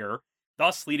brought you here?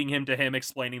 Thus leading him to him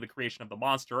explaining the creation of the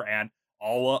monster and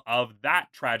all of that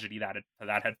tragedy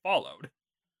that had followed.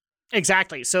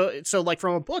 Exactly. So like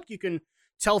from a book, you can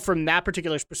tell from that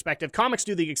particular perspective. Comics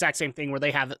do the exact same thing where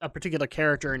they have a particular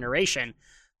character and narration.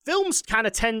 Films kind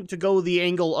of tend to go the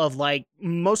angle of, like,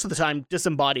 most of the time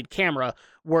disembodied camera,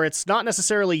 where it's not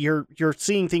necessarily you're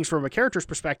seeing things from a character's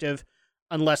perspective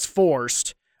unless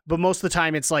forced. But most of the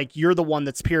time, it's like you're the one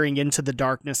that's peering into the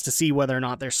darkness to see whether or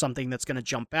not there's something that's going to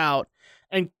jump out.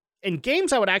 And in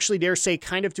games, I would actually dare say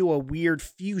kind of do a weird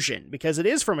fusion, because it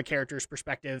is from a character's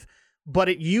perspective, but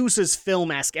it uses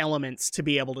film-esque elements to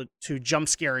be able to jump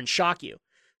scare and shock you.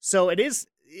 So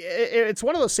it's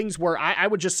one of those things where I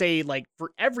would just say, like,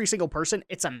 for every single person,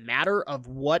 it's a matter of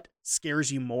what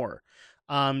scares you more.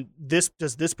 Does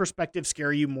this perspective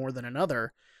scare you more than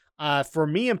another? For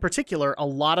me in particular, a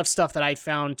lot of stuff that I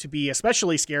found to be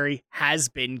especially scary has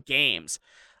been games.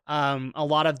 A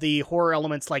lot of the horror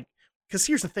elements, like, because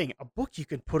here's the thing, a book you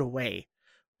can put away,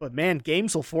 but man,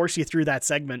 games will force you through that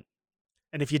segment.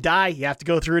 And if you die, you have to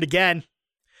go through it again.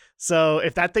 So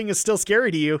if that thing is still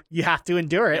scary to you, you have to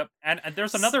endure it. Yep. And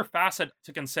there's another facet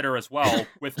to consider as well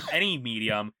with any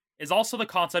medium, is also the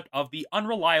concept of the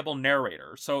unreliable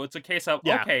narrator. So it's a case of,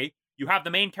 okay, you have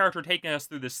the main character taking us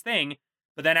through this thing,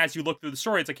 but then as you look through the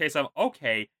story, it's a case of,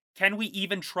 okay, can we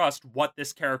even trust what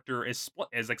this character is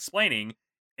explaining?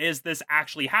 Is this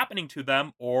actually happening to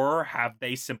them, or have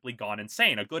they simply gone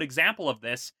insane? A good example of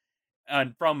this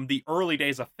from the early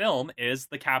days of film is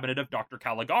The Cabinet of Dr.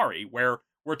 Caligari, where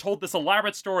we're told this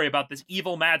elaborate story about this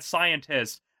evil mad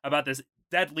scientist, about this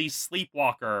deadly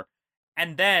sleepwalker,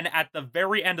 and then at the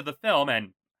very end of the film,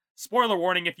 and spoiler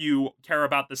warning if you care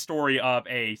about the story of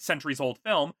a centuries-old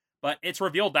film, but it's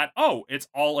revealed that, it's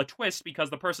all a twist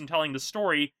because the person telling the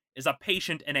story is a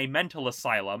patient in a mental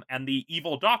asylum, and the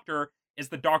evil doctor is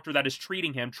the doctor that is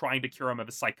treating him, trying to cure him of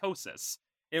his psychosis.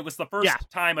 It was the first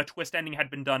time a twist ending had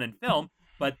been done in film,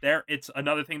 but it's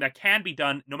another thing that can be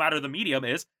done no matter the medium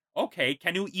is, okay,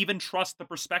 can you even trust the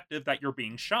perspective that you're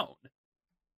being shown?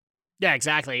 Yeah,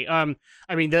 exactly. I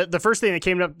mean, the first thing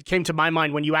that came to my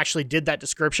mind when you actually did that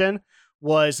description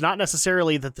was not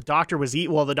necessarily that the doctor was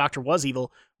the doctor was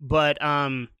evil, but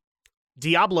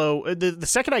Diablo, the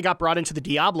second I got brought into the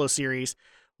Diablo series,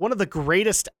 one of the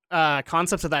greatest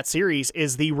concepts of that series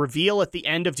is the reveal at the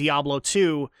end of Diablo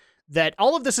 2 that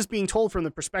all of this is being told from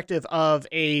the perspective of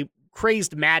a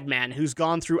crazed madman who's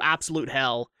gone through absolute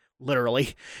hell,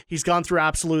 literally. He's gone through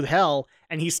absolute hell,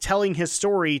 and he's telling his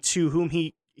story to whom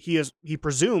he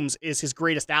presumes is his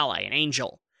greatest ally, an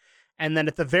angel. And then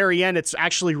at the very end, it's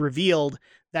actually revealed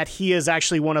that he is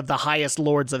actually one of the highest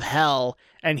lords of hell,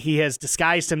 and he has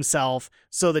disguised himself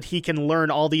so that he can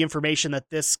learn all the information that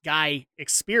this guy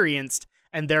experienced,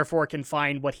 and therefore can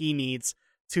find what he needs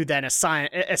to then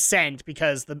ascend,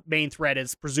 because the main threat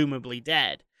is presumably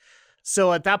dead.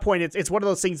 So at that point, it's one of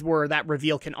those things where that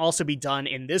reveal can also be done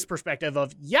in this perspective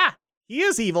of, yeah, he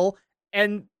is evil,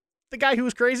 and the guy who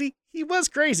was crazy, he was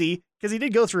crazy, because he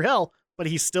did go through hell, but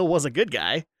he still was a good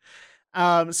guy.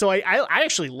 So I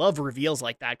actually love reveals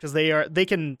like that, because they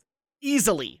can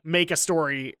easily make a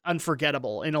story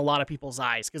unforgettable in a lot of people's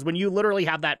eyes. Because when you literally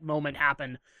have that moment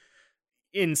happen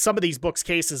in some of these books'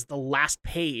 cases, the last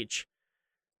page,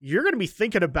 you're going to be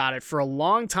thinking about it for a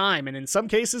long time. And in some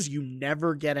cases, you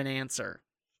never get an answer.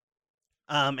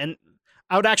 And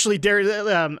I would actually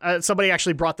dare, somebody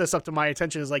actually brought this up to my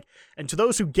attention, is like, and to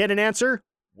those who get an answer,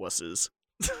 wusses.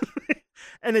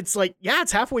 And it's like, yeah,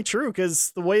 it's halfway true,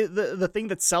 because the way the thing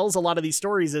that sells a lot of these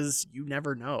stories is you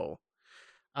never know.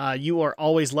 You are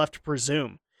always left to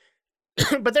presume.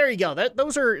 But there you go.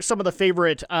 Those are some of the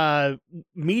favorite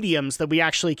mediums that we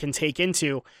actually can take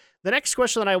into. The next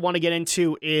question that I want to get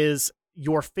into is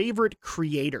your favorite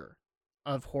creator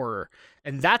of horror.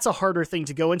 And that's a harder thing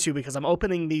to go into because I'm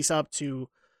opening these up to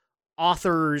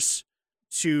authors,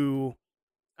 to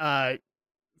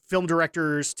film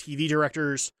directors, TV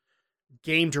directors,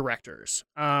 game directors.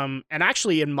 And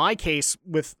actually, in my case,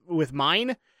 with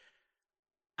mine,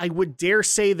 I would dare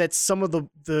say that some of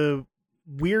the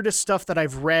weirdest stuff that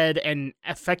I've read and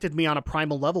affected me on a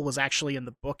primal level was actually in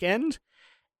the book end.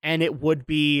 And it would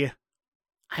be,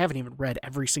 I haven't even read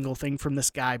every single thing from this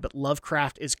guy, but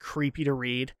Lovecraft is creepy to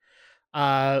read.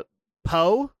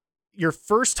 Poe, your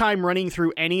first time running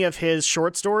through any of his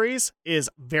short stories is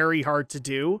very hard to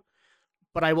do.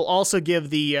 But I will also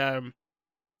give the, I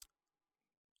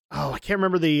can't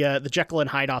remember the Jekyll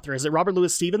and Hyde author. Is it Robert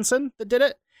Louis Stevenson that did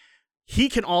it? He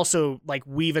can also like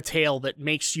weave a tale that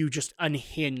makes you just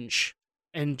unhinge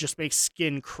and just makes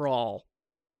skin crawl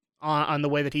on the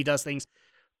way that he does things.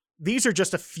 These are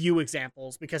just a few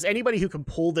examples because anybody who can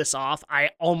pull this off,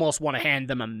 I almost want to hand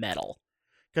them a medal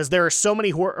because there are so many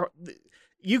horror.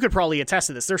 You could probably attest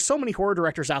to this. There's so many horror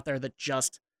directors out there that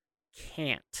just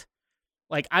can't.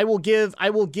 Like I will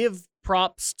give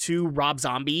props to Rob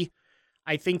Zombie.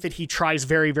 I think that he tries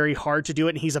very, very hard to do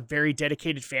it, and he's a very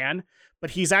dedicated fan. But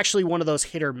he's actually one of those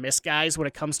hit or miss guys when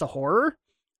it comes to horror.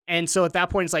 And so at that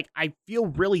point, it's like, I feel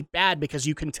really bad because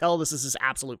you can tell this is his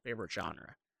absolute favorite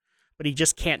genre. But he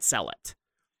just can't sell it.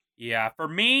 Yeah, for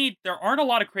me, there aren't a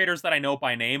lot of creators that I know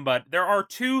by name, but there are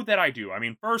two that I do. I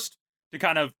mean, first, to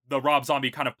kind of, the Rob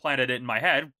Zombie kind of planted it in my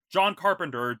head, John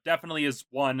Carpenter definitely is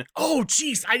one. Oh,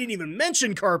 jeez, I didn't even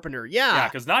mention Carpenter, yeah. Yeah,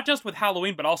 because not just with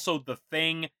Halloween, but also The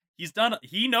Thing.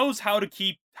 He knows how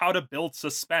to build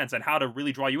suspense and how to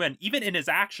really draw you in. Even in his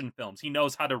action films, he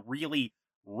knows how to really,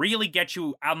 really get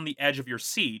you out on the edge of your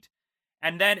seat.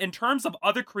 And then in terms of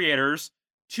other creators,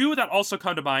 two that also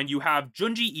come to mind, you have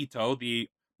Junji Ito, the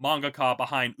mangaka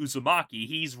behind Uzumaki.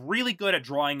 He's really good at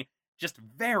drawing just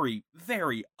very,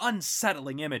 very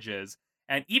unsettling images.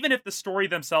 And even if the story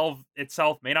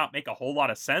itself may not make a whole lot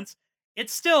of sense,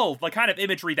 it's still the kind of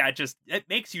imagery that it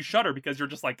makes you shudder because you're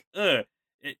just like, ugh.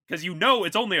 Because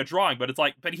it's only a drawing, but it's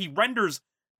like, but he renders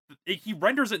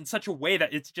it in such a way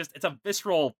that it's a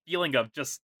visceral feeling of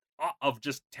just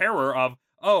terror of,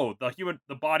 oh,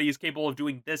 the body is capable of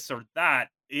doing this or that.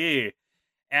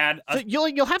 And so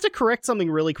you'll have to correct something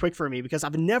really quick for me because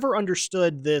I've never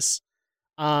understood this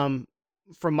from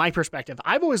my perspective.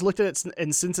 I've always looked at it,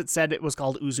 and since it said it was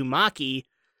called Uzumaki,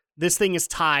 this thing is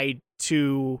tied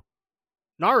to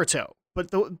Naruto. But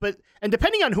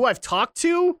depending on who I've talked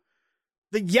to,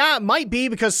 it might be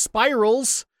because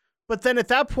spirals, but then at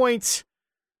that point,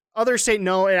 others say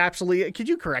no, it absolutely... Could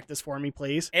you correct this for me,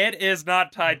 please? It is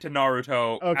not tied to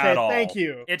Naruto at all. Okay, thank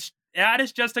you. That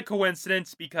is just a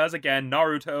coincidence because, again,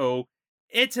 Naruto,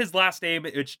 it's his last name.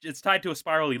 It's tied to a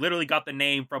spiral. He literally got the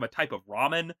name from a type of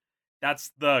ramen. That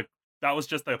was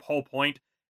just the whole point.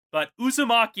 But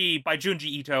Uzumaki by Junji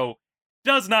Ito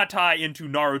does not tie into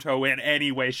Naruto in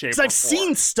any way, shape, or form. I've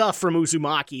seen stuff from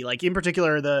Uzumaki, like in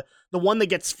particular the one that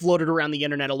gets floated around the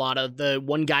internet a lot, of the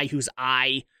one guy whose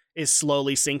eye is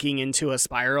slowly sinking into a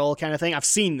spiral kind of thing. I've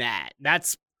seen that.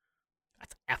 That's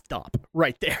effed up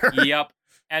right there. Yep.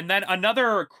 And then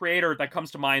another creator that comes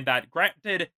to mind that,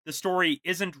 granted, the story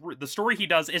he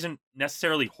does isn't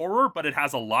necessarily horror, but it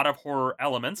has a lot of horror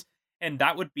elements, and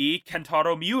that would be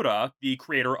Kentaro Miura, the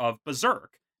creator of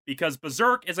Berserk. Because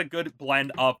Berserk is a good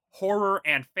blend of horror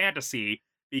and fantasy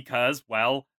because,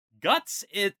 well, Guts,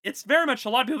 it's very much, a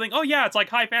lot of people think, oh yeah, it's like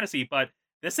high fantasy, but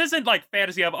this isn't like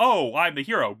fantasy of, oh, I'm the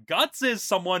hero. Guts is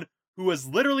someone who has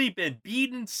literally been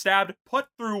beaten, stabbed, put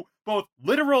through both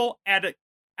literal and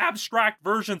abstract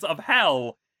versions of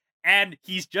hell, and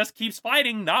he just keeps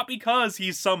fighting, not because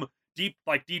he's some deep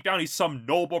down, he's some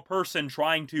noble person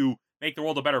trying to make the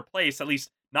world a better place, at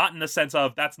least not in the sense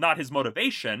of that's not his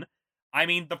motivation. I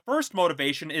mean, the first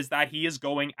motivation is that he is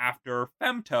going after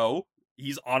Femto.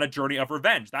 He's on a journey of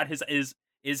revenge. That is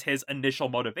his initial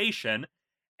motivation.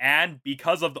 And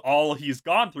because of all he's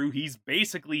gone through, he's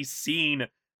basically seen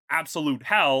absolute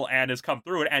hell and has come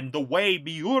through it. And the way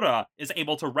Miura is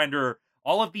able to render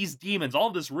all of these demons, all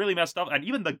of this really messed up, and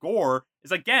even the gore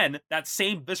is, again, that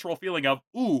same visceral feeling of,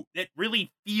 ooh, it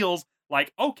really feels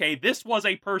like, okay, this was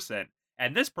a person.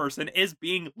 And this person is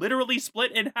being literally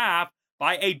split in half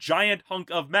by a giant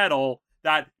hunk of metal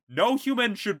that no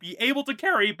human should be able to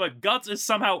carry, but Guts is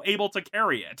somehow able to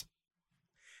carry it.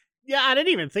 Yeah, I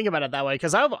didn't even think about it that way,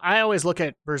 because I always look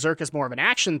at Berserk as more of an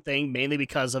action thing, mainly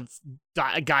because of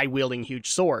a guy wielding a huge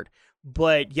sword.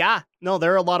 But yeah, no,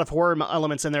 there are a lot of horror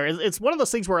elements in there. It's one of those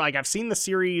things where, like, I've seen the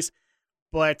series,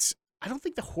 but I don't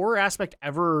think the horror aspect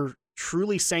ever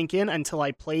truly sank in until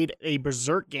I played a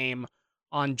Berserk game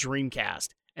on Dreamcast.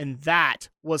 And that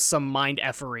was some mind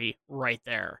effery right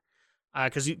there.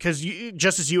 Because you,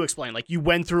 just as you explained, like you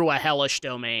went through a hellish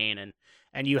domain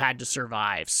and you had to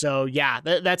survive. So yeah,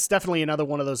 that's definitely another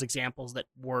one of those examples that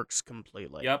works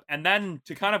completely. Yep. And then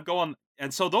to kind of go on,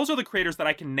 and so those are the creators that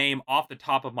I can name off the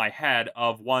top of my head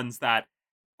of ones that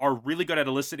are really good at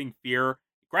eliciting fear.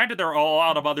 Granted, there are a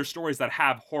lot of other stories that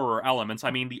have horror elements.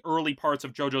 I mean, the early parts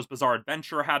of JoJo's Bizarre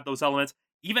Adventure had those elements.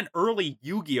 Even early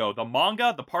Yu-Gi-Oh! The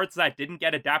manga, the parts that didn't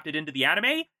get adapted into the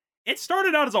anime, it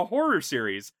started out as a horror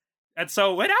series. And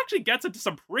so it actually gets into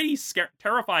some pretty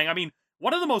terrifying. I mean,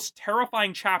 one of the most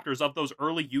terrifying chapters of those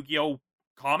early Yu-Gi-Oh!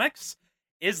 Comics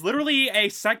is literally a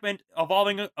segment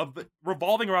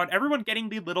revolving around everyone getting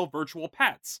the little virtual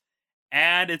pets.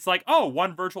 And it's like, oh,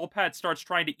 one virtual pet starts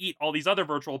trying to eat all these other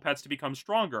virtual pets to become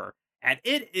stronger. And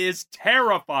it is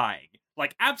terrifying.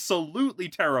 Like, absolutely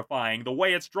terrifying the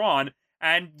way it's drawn.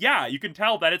 And yeah, you can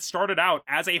tell that it started out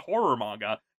as a horror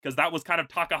manga, because that was kind of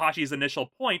Takahashi's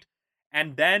initial point.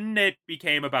 And then it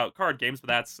became about card games, but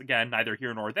that's, again, neither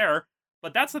here nor there.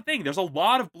 But that's the thing. There's a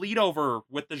lot of bleed over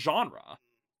with the genre.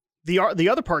 The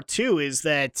other part too is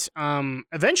that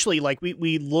eventually, like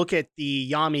we look at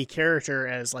the Yami character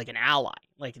as like an ally,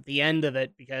 like at the end of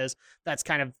it, because that's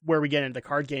kind of where we get into the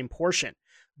card game portion.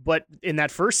 But in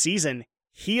that first season,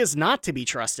 he is not to be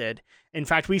trusted. In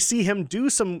fact, we see him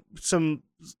do some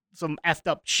effed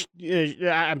up.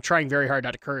 I'm trying very hard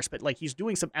not to curse, but like he's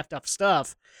doing some effed up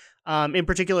stuff. In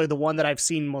particular, the one that I've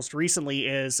seen most recently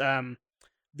is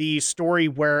the story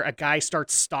where a guy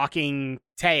starts stalking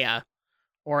Taya.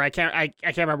 Or I can't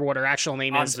remember what her actual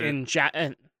name is in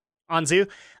Anzu.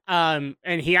 And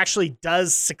he actually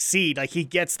does succeed. Like he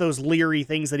gets those leery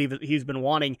things that he's been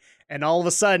wanting. And all of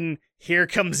a sudden, here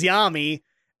comes Yami,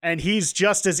 and he's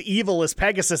just as evil as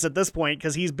Pegasus at this point,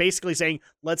 because he's basically saying,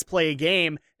 let's play a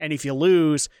game, and if you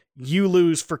lose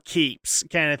for keeps,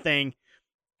 kind of thing.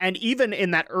 And even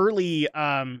in that early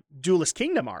Duelist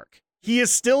Kingdom arc, he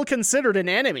is still considered an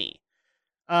enemy.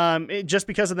 Just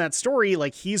because of that story,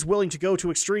 like he's willing to go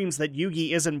to extremes that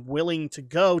Yugi isn't willing to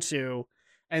go to,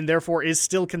 and therefore is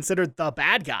still considered the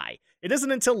bad guy. It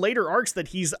isn't until later arcs that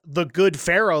he's the good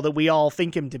pharaoh that we all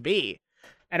think him to be.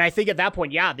 And I think at that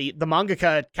point, yeah, the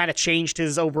mangaka kind of changed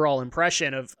his overall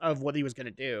impression of what he was going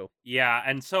to do. Yeah,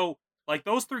 and so, like,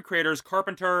 those three creators,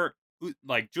 Carpenter,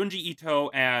 like, Junji Ito,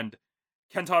 and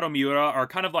Kentaro Miura are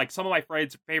kind of like some of my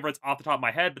favorites off the top of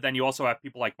my head, but then you also have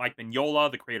people like Mike Mignola,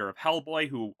 the creator of Hellboy,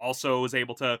 who also was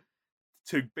able to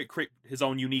create his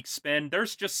own unique spin.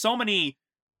 There's just so many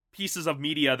pieces of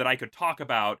media that I could talk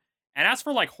about. And as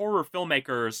for like horror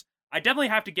filmmakers, I definitely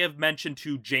have to give mention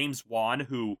to James Wan,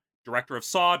 who director of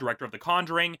Saw, director of The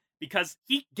Conjuring, because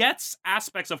he gets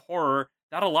aspects of horror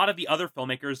that a lot of the other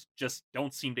filmmakers just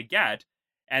don't seem to get.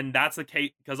 And that's the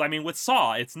case, because, I mean, with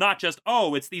Saw, it's not just,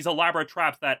 oh, it's these elaborate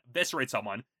traps that eviscerate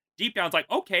someone. Deep down, it's like,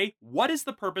 okay, what is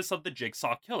the purpose of the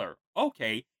Jigsaw Killer?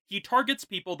 Okay, he targets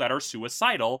people that are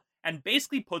suicidal and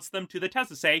basically puts them to the test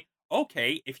to say,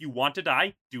 okay, if you want to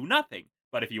die, do nothing.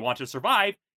 But if you want to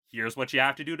survive, here's what you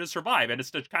have to do to survive. And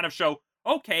it's to kind of show,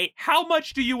 okay, how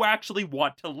much do you actually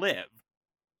want to live?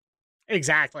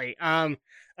 Exactly.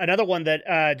 Another one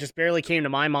that just barely came to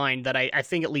my mind that I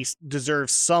think at least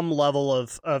deserves some level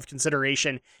of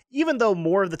consideration, even though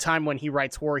more of the time when he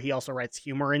writes horror, he also writes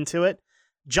humor into it.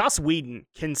 Joss Whedon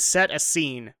can set a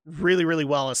scene really, really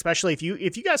well, especially if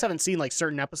you guys haven't seen like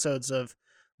certain episodes of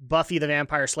Buffy the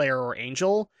Vampire Slayer or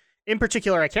Angel. In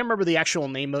particular, I can't remember the actual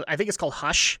name of, I think it's called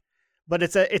Hush, but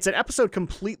it's an episode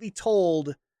completely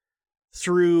told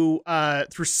through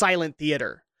silent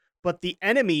theater. But the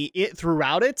enemy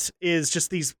throughout it is just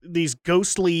these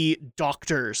ghostly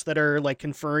doctors that are like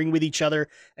conferring with each other,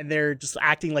 and they're just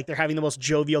acting like they're having the most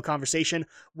jovial conversation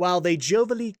while they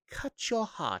jovially cut your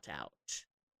heart out,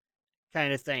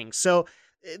 kind of thing. So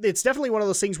it's definitely one of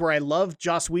those things where I love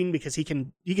Joss Whedon because he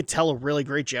can tell a really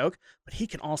great joke, but he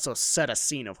can also set a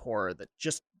scene of horror that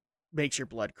just makes your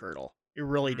blood curdle. It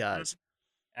really does.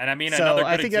 And I mean, so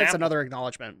I think that's another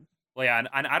acknowledgement. Well, yeah,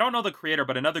 and I don't know the creator,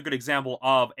 but another good example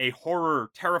of a horror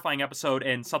terrifying episode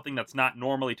in something that's not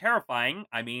normally terrifying.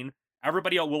 I mean,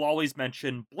 everybody will always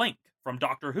mention Blink from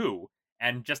Doctor Who,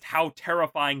 and just how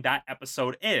terrifying that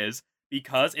episode is,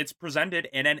 because it's presented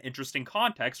in an interesting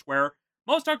context where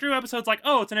most Doctor Who episodes like,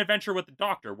 oh, it's an adventure with the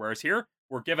Doctor, whereas here,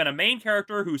 we're given a main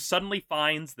character who suddenly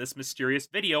finds this mysterious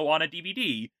video on a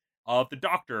DVD of the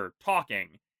Doctor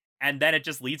talking, and then it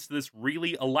just leads to this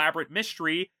really elaborate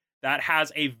mystery that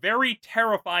has a very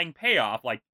terrifying payoff.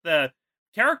 Like, the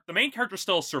main character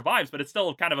still survives, but it's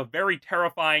still kind of a very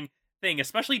terrifying thing,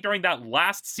 especially during that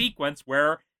last sequence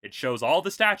where It shows all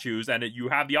the statues, and you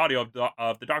have the audio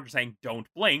of the doctor saying, "Don't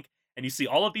blink," and you see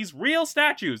all of these real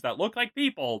statues that look like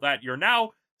people that you're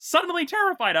now suddenly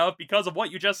terrified of because of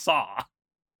what you just saw.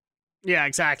 Yeah,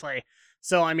 exactly.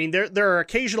 So, I mean, there are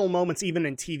occasional moments, even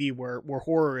in TV, where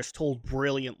horror is told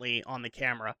brilliantly on the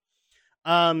camera.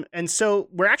 And so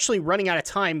we're actually running out of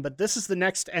time, but this is the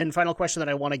next and final question that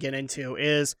I want to get into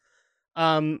is,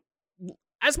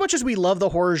 as much as we love the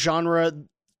horror genre,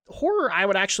 horror, I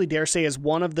would actually dare say, is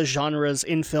one of the genres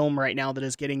in film right now that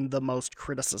is getting the most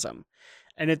criticism.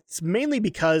 And it's mainly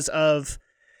because of,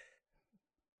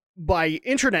 by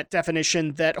internet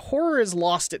definition, that horror has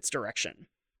lost its direction.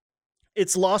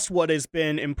 It's lost what has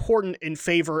been important in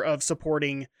favor of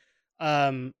supporting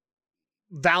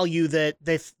value that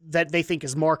they think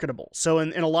is marketable. So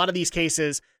in a lot of these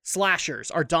cases, slashers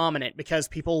are dominant because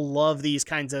people love these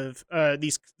kinds of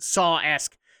these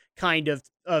Saw-esque kind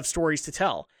of stories to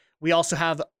tell. We also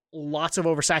have lots of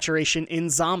oversaturation in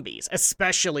zombies,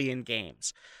 especially in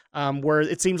games, where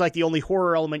it seems like the only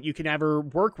horror element you can ever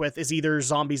work with is either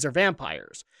zombies or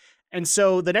vampires. And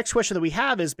so the next question that we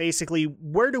have is basically,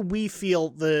 where do we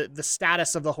feel the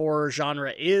status of the horror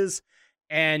genre is,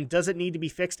 and does it need to be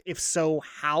fixed? If so,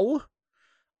 how?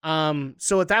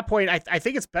 So at that point, I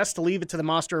think it's best to leave it to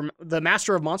the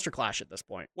master of Monster Clash at this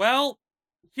point. Well,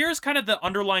 here's kind of the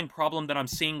underlying problem that I'm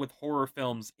seeing with horror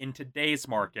films in today's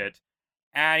market.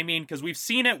 I mean, because we've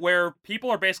seen it where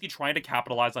people are basically trying to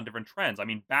capitalize on different trends. I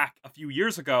mean, back a few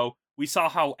years ago, we saw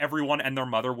how everyone and their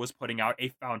mother was putting out a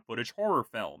found footage horror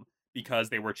film because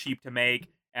they were cheap to make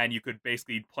and you could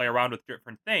basically play around with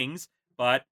different things,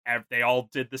 but they all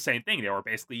did the same thing. They were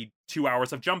basically 2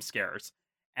 hours of jump scares.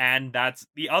 And that's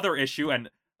the other issue. And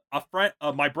a friend,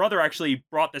 my brother actually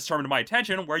brought this term to my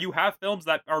attention, where you have films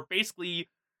that are basically,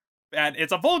 and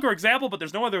it's a vulgar example, but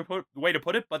there's no other way to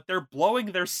put it, but they're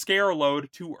blowing their scare load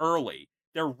too early.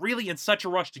 They're really in such a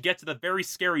rush to get to the very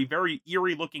scary, very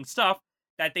eerie looking stuff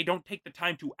that they don't take the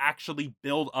time to actually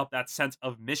build up that sense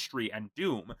of mystery and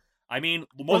doom. I mean,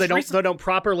 they don't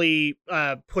properly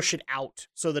push it out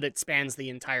so that it spans the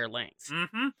entire length.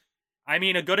 Mm-hmm. I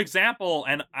mean, a good example,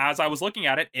 and as I was looking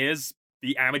at it, is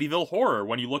the Amityville Horror.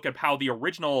 When you look at how the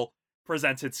original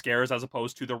presented scares as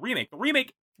opposed to the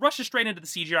remake rushes straight into the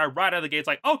CGI right out of the gates.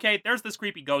 Like, okay, there's this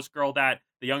creepy ghost girl that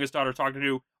the youngest daughter talking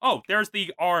to. Oh, there's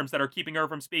the arms that are keeping her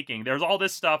from speaking. There's all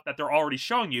this stuff that they're already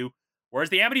showing you. Whereas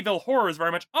the Amityville Horror is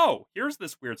very much, oh, here's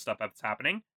this weird stuff that's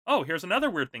happening. Oh, here's another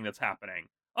weird thing that's happening.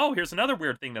 Oh, here's another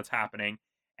weird thing that's happening.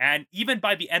 And even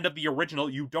by the end of the original,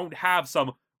 you don't have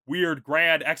some weird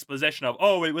grand exposition of,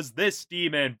 oh, it was this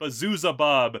demon,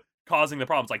 Bazooza causing the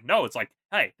problems. Like, no, it's like,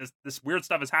 hey, this weird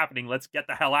stuff is happening. Let's get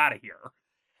the hell out of here.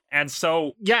 And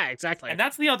so... Yeah, exactly. And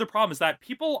that's the other problem, is that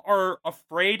people are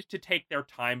afraid to take their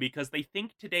time because they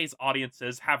think today's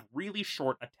audiences have really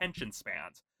short attention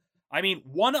spans. I mean,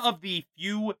 one of the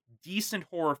few decent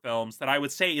horror films that I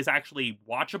would say is actually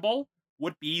watchable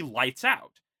would be Lights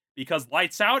Out. Because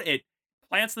Lights Out, it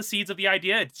plants the seeds of the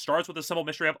idea. It starts with a simple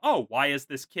mystery of, oh, why is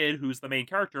this kid, who's the main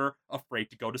character, afraid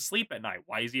to go to sleep at night?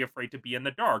 Why is he afraid to be in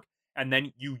the dark? And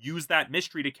then you use that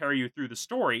mystery to carry you through the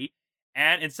story.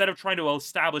 And instead of trying to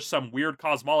establish some weird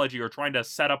cosmology or trying to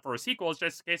set up for a sequel, it's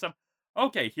just a case of,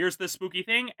 okay, here's this spooky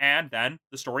thing, and then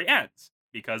the story ends.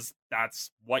 Because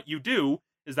that's what you do,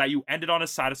 is that you end it on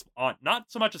not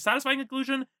so much a satisfying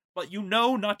conclusion, but you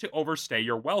know not to overstay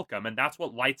your welcome, and that's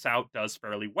what Lights Out does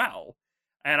fairly well.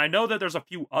 And I know that there's a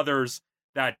few others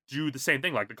that do the same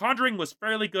thing, like The Conjuring was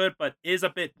fairly good, but is a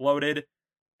bit bloated.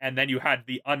 And then you had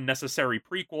the unnecessary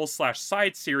prequel /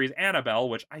 side series Annabelle,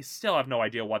 which I still have no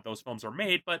idea what those films are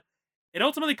made, but it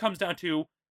ultimately comes down to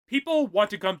people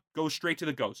want to go straight to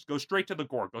the ghost, go straight to the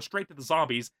gore, go straight to the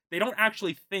zombies. They don't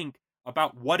actually think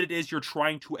about what it is you're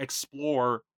trying to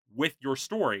explore with your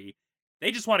story. They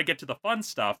just want to get to the fun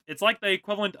stuff. It's like the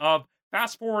equivalent of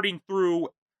fast-forwarding through,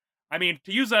 I mean,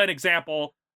 to use an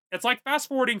example, it's like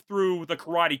fast-forwarding through The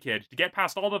Karate Kid to get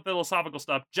past all the philosophical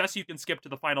stuff just so you can skip to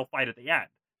the final fight at the end.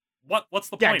 What's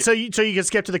the point? So you can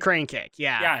skip to the crane kick.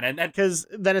 Yeah, and because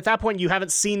then at that point you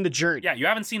haven't seen the journey. Yeah, you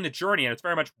haven't seen the journey, and it's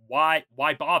very much why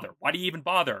bother? Why do you even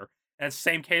bother? And it's the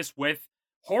same case with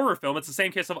horror film. It's the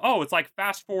same case of, oh, it's like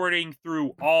fast-forwarding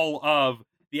through all of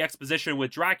the exposition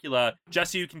with Dracula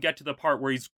just so you can get to the part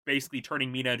where he's basically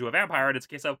turning Mina into a vampire, and it's a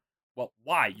case of, well,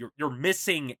 why? You're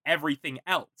missing everything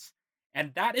else.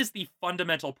 And that is the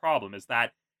fundamental problem, is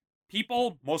that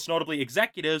people, most notably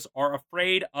executives, are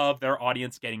afraid of their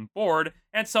audience getting bored,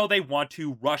 and so they want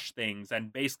to rush things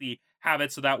and basically have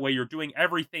it so that way you're doing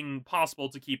everything possible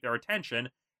to keep their attention,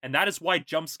 and that is why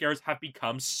jump scares have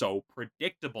become so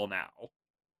predictable now.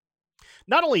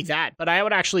 Not only that, but I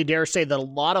would actually dare say that a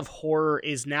lot of horror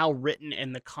is now written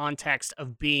in the context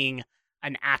of being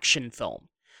an action film.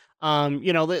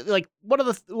 Like one of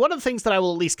the things that I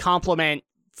will at least compliment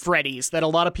Freddy's that a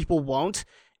lot of people won't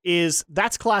is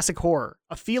that's classic horror,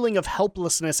 a feeling of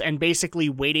helplessness and basically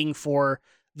waiting for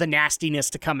the nastiness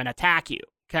to come and attack you,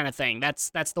 kind of thing.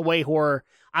 That's the way horror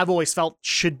I've always felt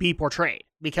should be portrayed,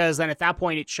 because then at that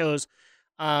point it shows,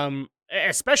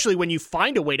 especially when you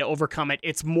find a way to overcome it,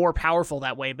 it's more powerful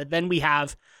that way. But then we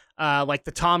have like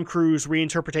the Tom Cruise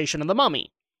reinterpretation of The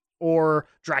Mummy, or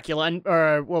Dracula,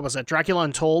 Dracula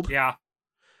Untold? Yeah.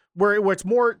 Where it's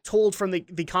more told from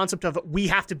the concept of we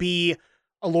have to be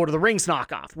a Lord of the Rings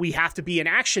knockoff. We have to be an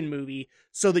action movie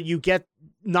so that you get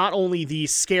not only the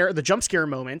jump scare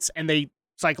moments, and they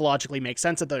psychologically make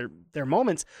sense at their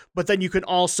moments, but then you can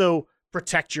also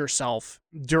protect yourself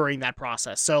during that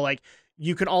process. So like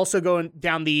you can also go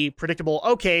down the predictable,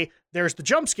 okay, there's the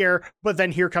jump scare, but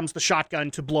then here comes the shotgun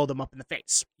to blow them up in the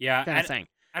face. Yeah. Kind of thing.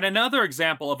 And another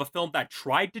example of a film that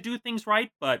tried to do things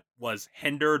right, but was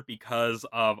hindered because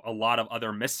of a lot of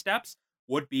other missteps,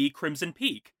 would be Crimson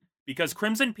Peak. Because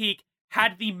Crimson Peak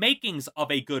had the makings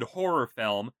of a good horror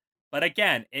film, but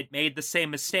again, it made the same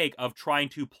mistake of trying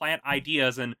to plant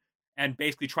ideas and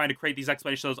basically trying to create these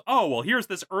explanations. Oh, well, here's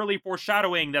this early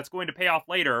foreshadowing that's going to pay off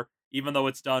later, even though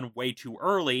it's done way too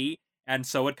early, and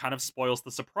so it kind of spoils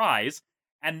the surprise.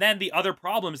 And then the other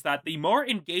problem is that the more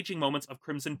engaging moments of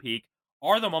Crimson Peak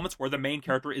are the moments where the main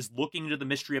character is looking into the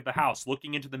mystery of the house,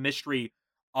 looking into the mystery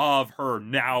of her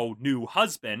now new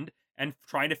husband, and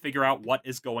trying to figure out what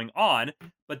is going on.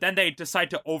 But then they decide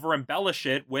to over-embellish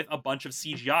it with a bunch of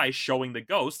CGI showing the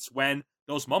ghosts, when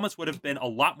those moments would have been a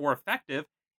lot more effective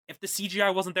if the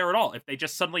CGI wasn't there at all. If they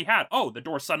just suddenly had, the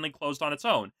door suddenly closed on its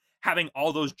own, having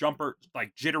all those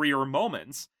jitterier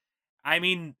moments. I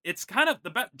mean, it's kind of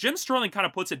Jim Sterling kind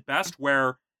of puts it best,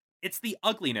 where it's the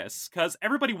ugliness, because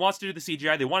everybody wants to do the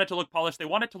CGI, they want it to look polished, they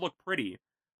want it to look pretty,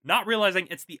 not realizing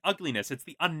it's the ugliness, it's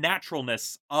the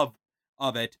unnaturalness of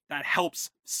it that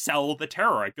helps sell the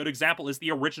terror. A good example is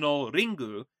the original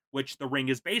Ringu, which The Ring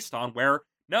is based on, where,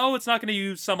 no, it's not going to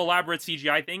use some elaborate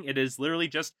CGI thing, it is literally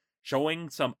just showing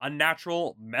some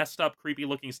unnatural, messed up, creepy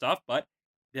looking stuff, but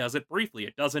it does it briefly.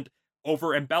 It doesn't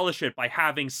over-embellish it by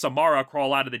having Samara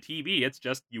crawl out of the TV. It's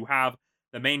just, you have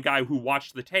the main guy who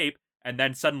watched the tape, and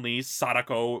then suddenly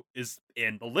Sadako is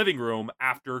in the living room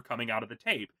after coming out of the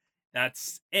tape.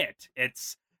 That's it.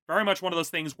 It's very much one of those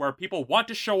things where people want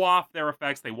to show off their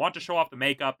effects, they want to show off the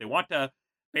makeup, they want to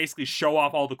basically show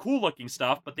off all the cool-looking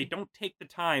stuff, but they don't take the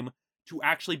time to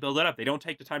actually build it up. They don't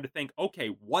take the time to think, okay,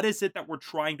 what is it that we're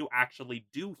trying to actually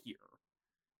do here?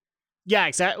 Yeah,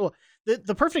 exactly. Well,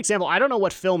 the perfect example, I don't know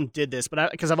what film did this,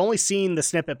 but because I've only seen the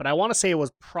snippet, but I want to say it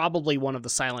was probably one of the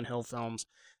Silent Hill films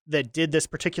that did this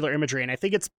particular imagery, and I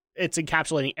think it's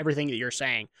encapsulating everything that you're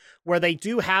saying, where they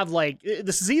do have, like,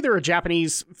 this is either a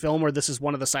Japanese film or this is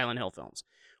one of the Silent Hill films,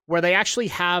 where they actually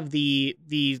have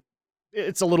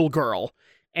it's a little girl,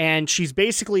 and she's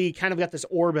basically kind of got this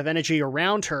orb of energy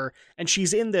around her, and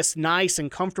she's in this nice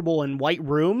and comfortable and white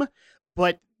room,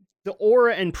 but the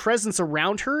aura and presence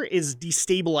around her is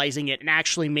destabilizing it and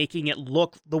actually making it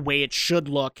look the way it should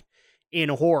look in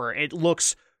horror. It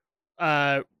looks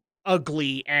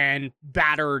ugly and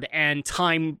battered and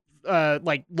time,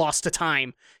 like lost to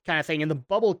time kind of thing. And the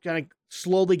bubble kind of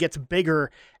slowly gets bigger,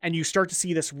 and you start to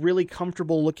see this really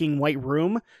comfortable looking white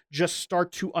room just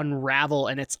start to unravel,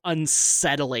 and it's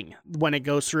unsettling when it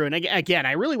goes through. And again,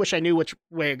 I really wish I knew which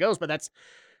way it goes, but that's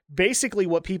basically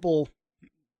what people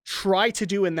try to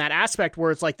do in that aspect, where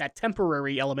it's like that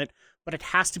temporary element, but it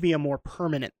has to be a more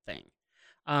permanent thing,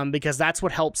 because that's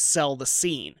what helps sell the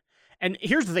scene. And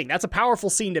here's the thing, that's a powerful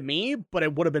scene to me, but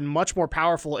it would have been much more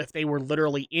powerful if they were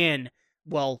literally in,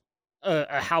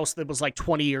 a house that was like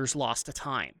 20 years lost to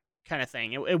time kind of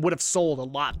thing. It would have sold a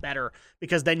lot better,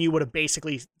 because then you would have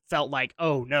basically felt like,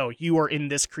 oh no, you are in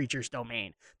this creature's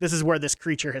domain. This is where this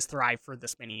creature has thrived for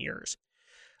this many years.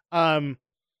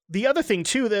 The other thing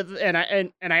too,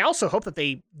 and I also hope that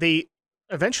they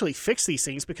eventually fix these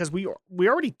things, because we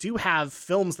already do have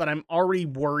films that I'm already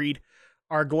worried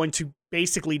are going to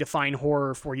basically define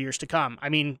horror for years to come. I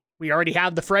mean, we already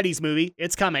have the Freddy's movie;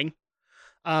 it's coming.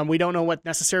 We don't know what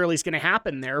necessarily is going to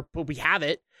happen there, but we have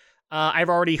it. I've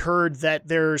already heard that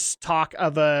there's talk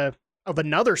of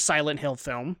another Silent Hill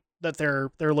film that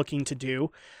they're looking to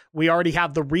do. We already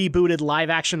have the rebooted live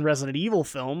action Resident Evil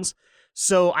films.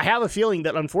 So I have a feeling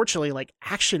that, unfortunately, like,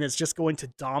 action is just going to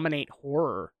dominate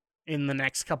horror in the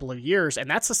next couple of years. And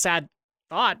that's a sad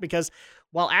thought, because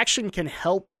while action can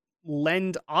help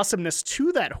lend awesomeness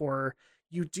to that horror,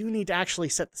 you do need to actually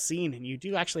set the scene, and you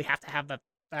do actually have to have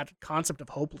that concept of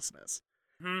hopelessness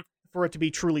Mhm. for it to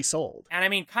be truly sold. And I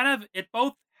mean, kind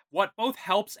of, what both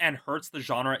helps and hurts the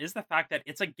genre is the fact that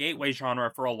it's a gateway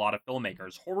genre for a lot of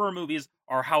filmmakers. Horror movies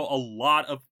are how a lot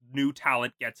of new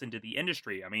talent gets into the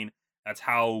industry. I mean, that's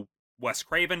how Wes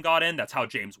Craven got in, that's how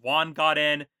James Wan got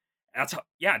in. That's how,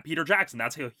 yeah, Peter Jackson,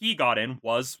 that's how he got in,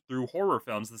 was through horror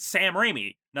films. The Sam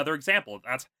Raimi, another example.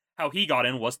 That's how he got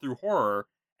in, was through horror.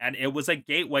 And it's a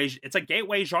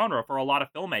gateway genre for a lot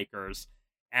of filmmakers.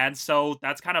 And so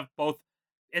that's kind of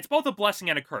it's both a blessing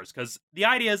and a curse, because the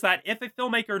idea is that if a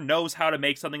filmmaker knows how to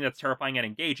make something that's terrifying and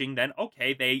engaging, then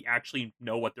okay, they actually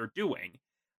know what they're doing.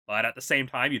 But at the same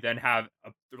time, you then have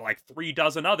like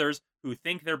 36 others who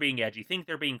think they're being edgy, think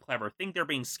they're being clever, think they're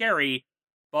being scary,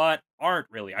 but aren't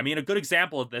really. I mean, a good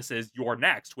example of this is You're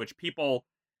Next, which people...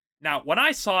 Now, when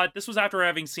I saw it, this was after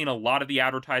having seen a lot of the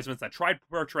advertisements that tried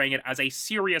portraying it as a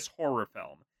serious horror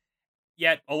film.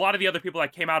 Yet, a lot of the other people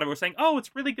that came out of it were saying, oh,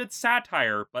 it's really good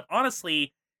satire, but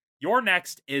honestly, Your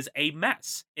Next is a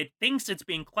mess. It thinks it's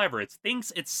being clever. It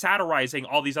thinks it's satirizing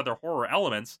all these other horror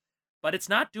elements, but it's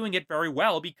not doing it very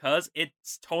well because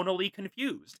it's tonally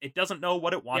confused. It doesn't know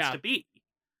what it wants to be.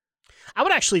 I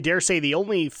would actually dare say the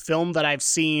only film that I've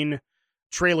seen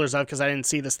trailers of, because I didn't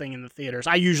see this thing in the theaters.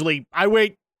 I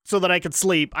wait so that I could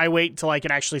sleep. I wait until I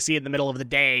can actually see it in the middle of the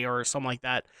day or something like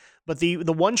that. But the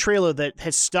one trailer that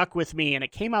has stuck with me, and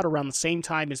it came out around the same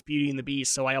time as Beauty and the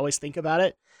Beast, so I always think about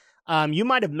it. You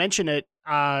might have mentioned it.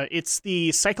 It's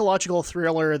the psychological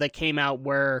thriller that came out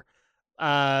where,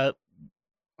 I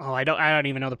don't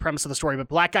even know the premise of the story, but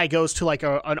black guy goes to like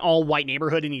an all white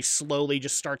neighborhood and he slowly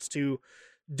just starts to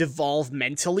devolve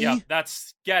mentally. Yeah,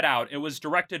 that's Get Out. It was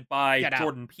directed by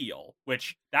Jordan Peele,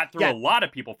 which that threw a lot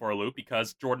of people for a loop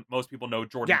because most people know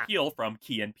Jordan Peele from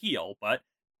Key and Peele, but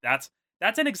that's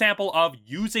an example of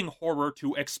using horror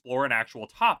to explore an actual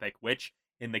topic, which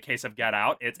in the case of Get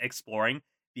Out, it's exploring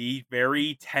the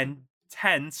very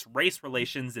tense race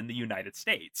relations in the United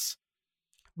States.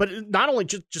 But not only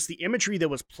just the imagery that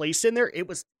was placed in there,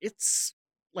 it's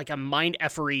like a mind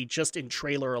effery just in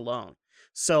trailer alone.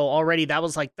 So already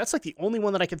that's like the only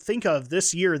one that I could think of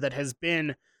this year that has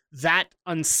been that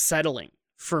unsettling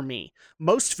for me.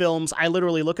 Most films, I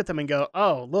literally look at them and go,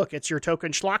 oh, look, it's your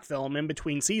token schlock film in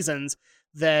between seasons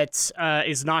that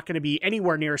is not going to be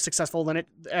anywhere near as successful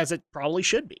as it probably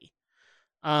should be.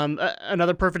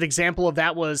 Another perfect example of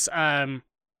that was, there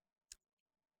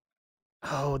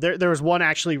was one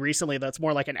actually recently that's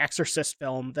more like an Exorcist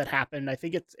film that happened. I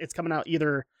think it's coming out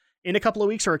either in a couple of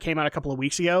weeks or it came out a couple of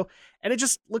weeks ago, and it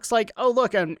just looks like, oh,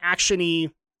 look, an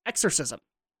actiony exorcism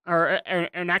or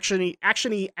an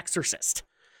actiony exorcist.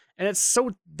 And it's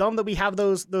so dumb that we have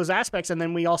those aspects, and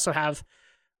then we also have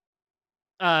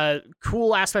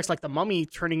cool aspects like The Mummy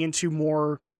turning into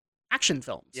more action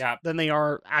films than they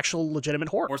are actual legitimate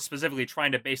horror. Or specifically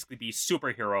trying to basically be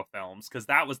superhero films, because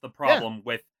that was the problem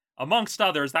with, amongst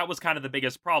others, that was kind of the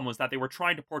biggest problem, was that they were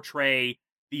trying to portray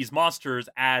these monsters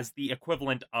as the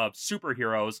equivalent of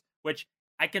superheroes, which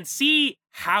I can see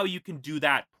how you can do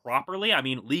that properly. I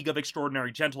mean, League of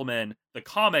Extraordinary Gentlemen, the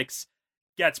comics,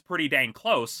 gets pretty dang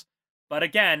close. But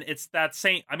again, it's that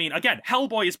same... I mean, again,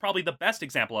 Hellboy is probably the best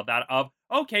example of that, of,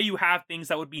 okay, you have things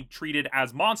that would be treated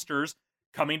as monsters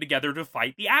coming together to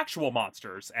fight the actual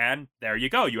monsters. And there you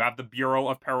go. You have the Bureau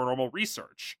of Paranormal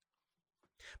Research.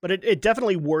 But it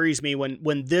definitely worries me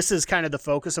when this is kind of the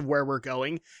focus of where we're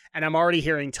going. And I'm already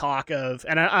hearing talk of,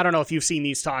 and I don't know if you've seen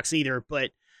these talks either, but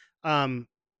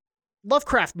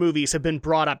Lovecraft movies have been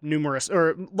brought up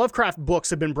Lovecraft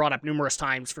books have been brought up numerous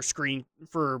times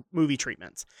for movie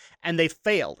treatments. And they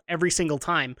failed every single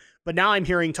time. But now I'm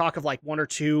hearing talk of like one or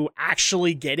two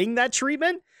actually getting that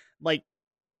treatment. Like,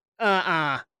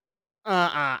 I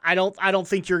don't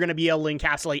think you're going to be able to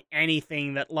encapsulate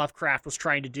anything that Lovecraft was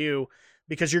trying to do,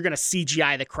 because you're going to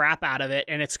CGI the crap out of it,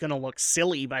 and it's going to look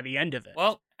silly by the end of it.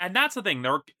 Well, and that's the thing.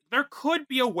 There could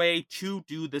be a way to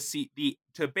do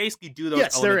to basically do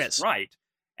those elements right.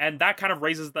 And that kind of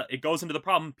it goes into the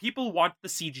problem. People want the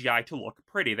CGI to look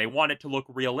pretty. They want it to look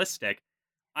realistic.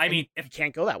 I mean, if you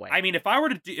can't go that way. I mean, if I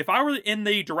were in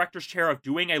the director's chair of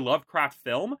doing a Lovecraft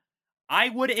film, I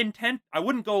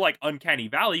wouldn't go like Uncanny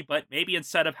Valley, but maybe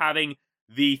instead of having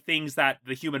the things that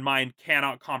the human mind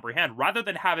cannot comprehend, rather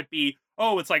than have it be,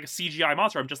 oh, it's like a CGI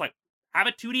monster, I'm just like, have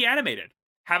it 2D animated.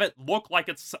 Have it look like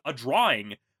it's a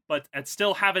drawing, but and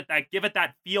still give it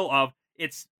that feel of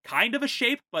it's kind of a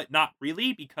shape, but not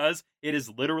really, because it is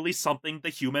literally something the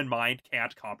human mind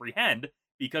can't comprehend,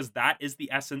 because that is the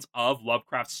essence of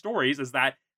Lovecraft's stories, is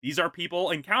that these are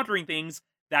people encountering things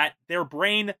that their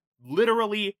brain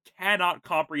literally cannot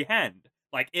comprehend.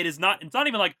 Like, it's not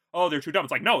even like, oh, they're too dumb.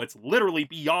 It's like, no, it's literally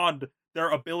beyond their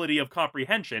ability of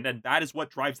comprehension, and that is what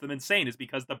drives them insane, is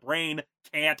because the brain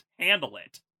can't handle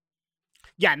it.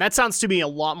 Yeah, and that sounds to me a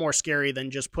lot more scary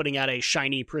than just putting out a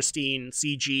shiny, pristine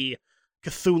CG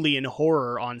Cthulhian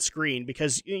horror on screen,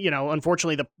 because,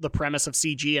 unfortunately the premise of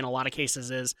CG in a lot of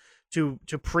cases is to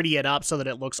pretty it up so that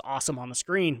it looks awesome on the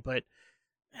screen, but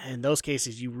in those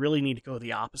cases you really need to go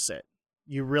the opposite.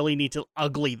 You really need to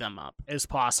ugly them up as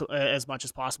much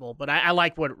as possible. But I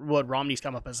like what Romney's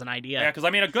come up as an idea. Yeah, because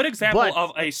a good example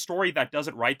of a story that does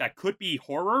it right, that could be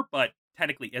horror but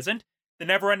technically isn't, the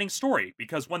Neverending Story,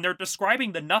 because when they're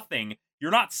describing the nothing,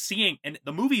 you're not seeing, and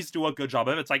the movies do a good job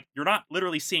of it, it's like you're not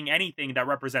literally seeing anything that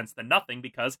represents the nothing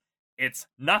because it's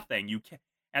nothing.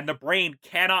 And the brain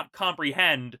cannot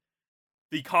comprehend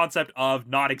the concept of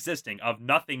not existing, of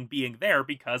nothing being there,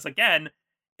 because again,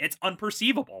 it's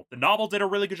unperceivable. The novel did a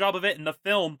really good job of it, and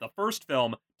the first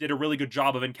film, did a really good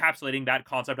job of encapsulating that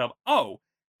concept of,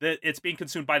 that it's being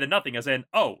consumed by the nothing, as in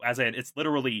it's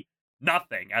literally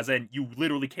nothing, as in you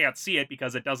literally can't see it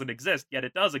because it doesn't exist, yet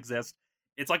it does exist.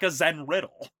 It's like a Zen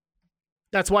riddle.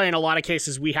 That's why in a lot of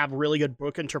cases we have really good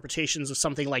book interpretations of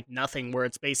something like Nothing, where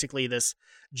it's basically this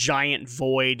giant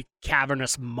void,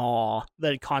 cavernous maw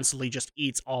that constantly just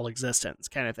eats all existence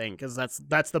kind of thing, because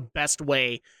that's the best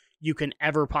way you can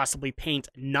ever possibly paint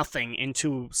nothing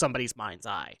into somebody's mind's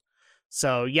eye.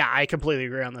 So yeah, I completely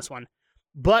agree on this one.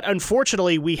 But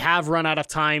unfortunately, we have run out of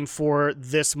time for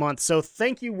this month. So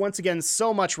thank you once again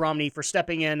so much, Romney, for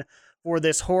stepping in for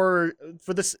this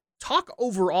talk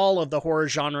overall of the horror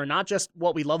genre, not just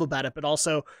what we love about it, but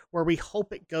also where we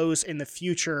hope it goes in the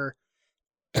future,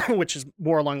 which is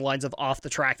more along the lines of off the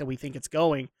track that we think it's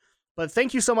going. But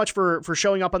thank you so much for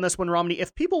showing up on this one, Romney.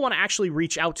 If people want to actually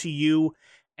reach out to you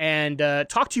and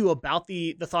talk to you about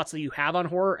the thoughts that you have on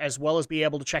horror, as well as be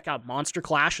able to check out Monster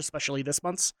Clash, especially this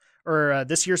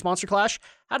year's Monster Clash,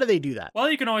 how do they do that?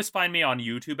 Well, you can always find me on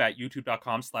YouTube at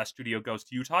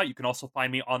youtube.com/StudioGhostUtah. You can also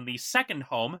find me on the second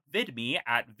home, VidMe,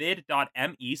 at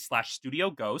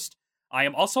vid.me/StudioGhost. I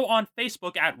am also on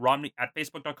Facebook at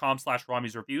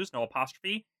facebook.com/Romney'sReviews, no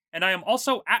apostrophe. And I am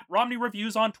also at Romney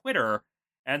Reviews on Twitter.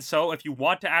 And so if you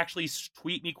want to actually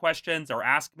tweet me questions or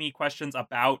ask me questions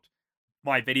about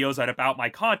my videos and about my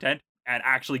content, and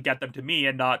actually get them to me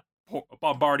and not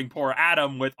bombarding poor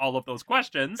Adam with all of those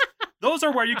questions, those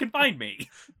are where you can find me.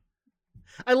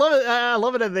 I love it. I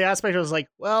love it in the aspect of like,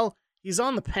 well, he's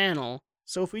on the panel,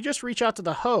 so if we just reach out to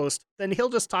the host, then he'll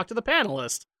just talk to the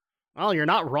panelist. Well, you're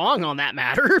not wrong on that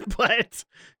matter, but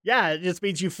yeah, it just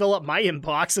means you fill up my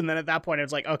inbox, and then at that point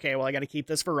it's like, okay, well, I got to keep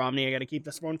this for Romney, I got to keep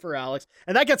this one for Alex,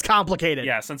 and that gets complicated.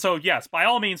 Yes, and so yes, by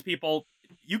all means, people,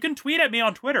 you can tweet at me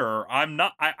on Twitter.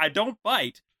 I don't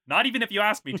bite, not even if you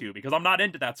ask me to, because I'm not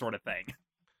into that sort of thing.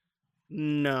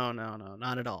 No,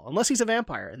 not at all. Unless he's a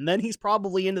vampire, and then he's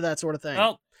probably into that sort of thing.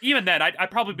 Well, even then,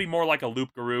 I'd probably be more like a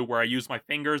Loop Guru, where I use my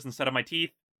fingers instead of my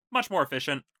teeth. Much more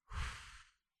efficient.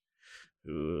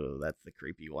 Ooh, that's the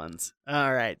creepy ones.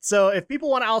 All right. So if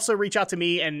people want to also reach out to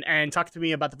me and talk to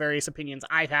me about the various opinions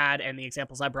I've had and the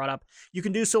examples I brought up, you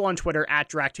can do so on Twitter at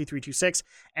Drac2326.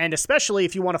 And especially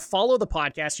if you want to follow the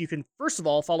podcast, you can first of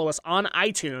all follow us on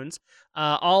iTunes.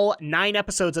 All 9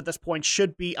 episodes at this point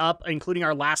should be up, including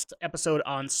our last episode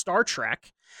on Star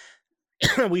Trek.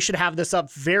 We should have this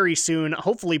up very soon,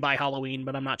 hopefully by Halloween,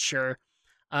 but I'm not sure.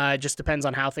 It just depends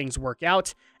on how things work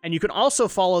out. And you can also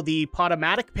follow the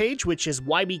Podomatic page, which is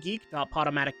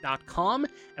whywegeek.podomatic.com.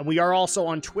 And we are also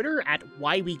on Twitter at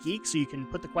whywegeek, so you can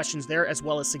put the questions there as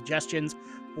well as suggestions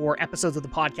for episodes of the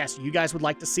podcast you guys would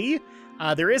like to see.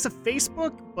 There is a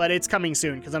Facebook, but it's coming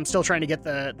soon because I'm still trying to get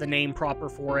the name proper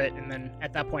for it. And then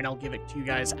at that point, I'll give it to you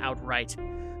guys outright.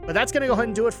 But that's going to go ahead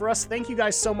and do it for us. Thank you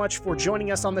guys so much for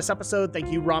joining us on this episode. Thank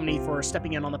you, Romney, for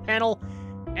stepping in on the panel.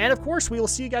 And of course, we will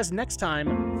see you guys next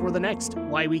time for the next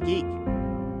Why We Geek.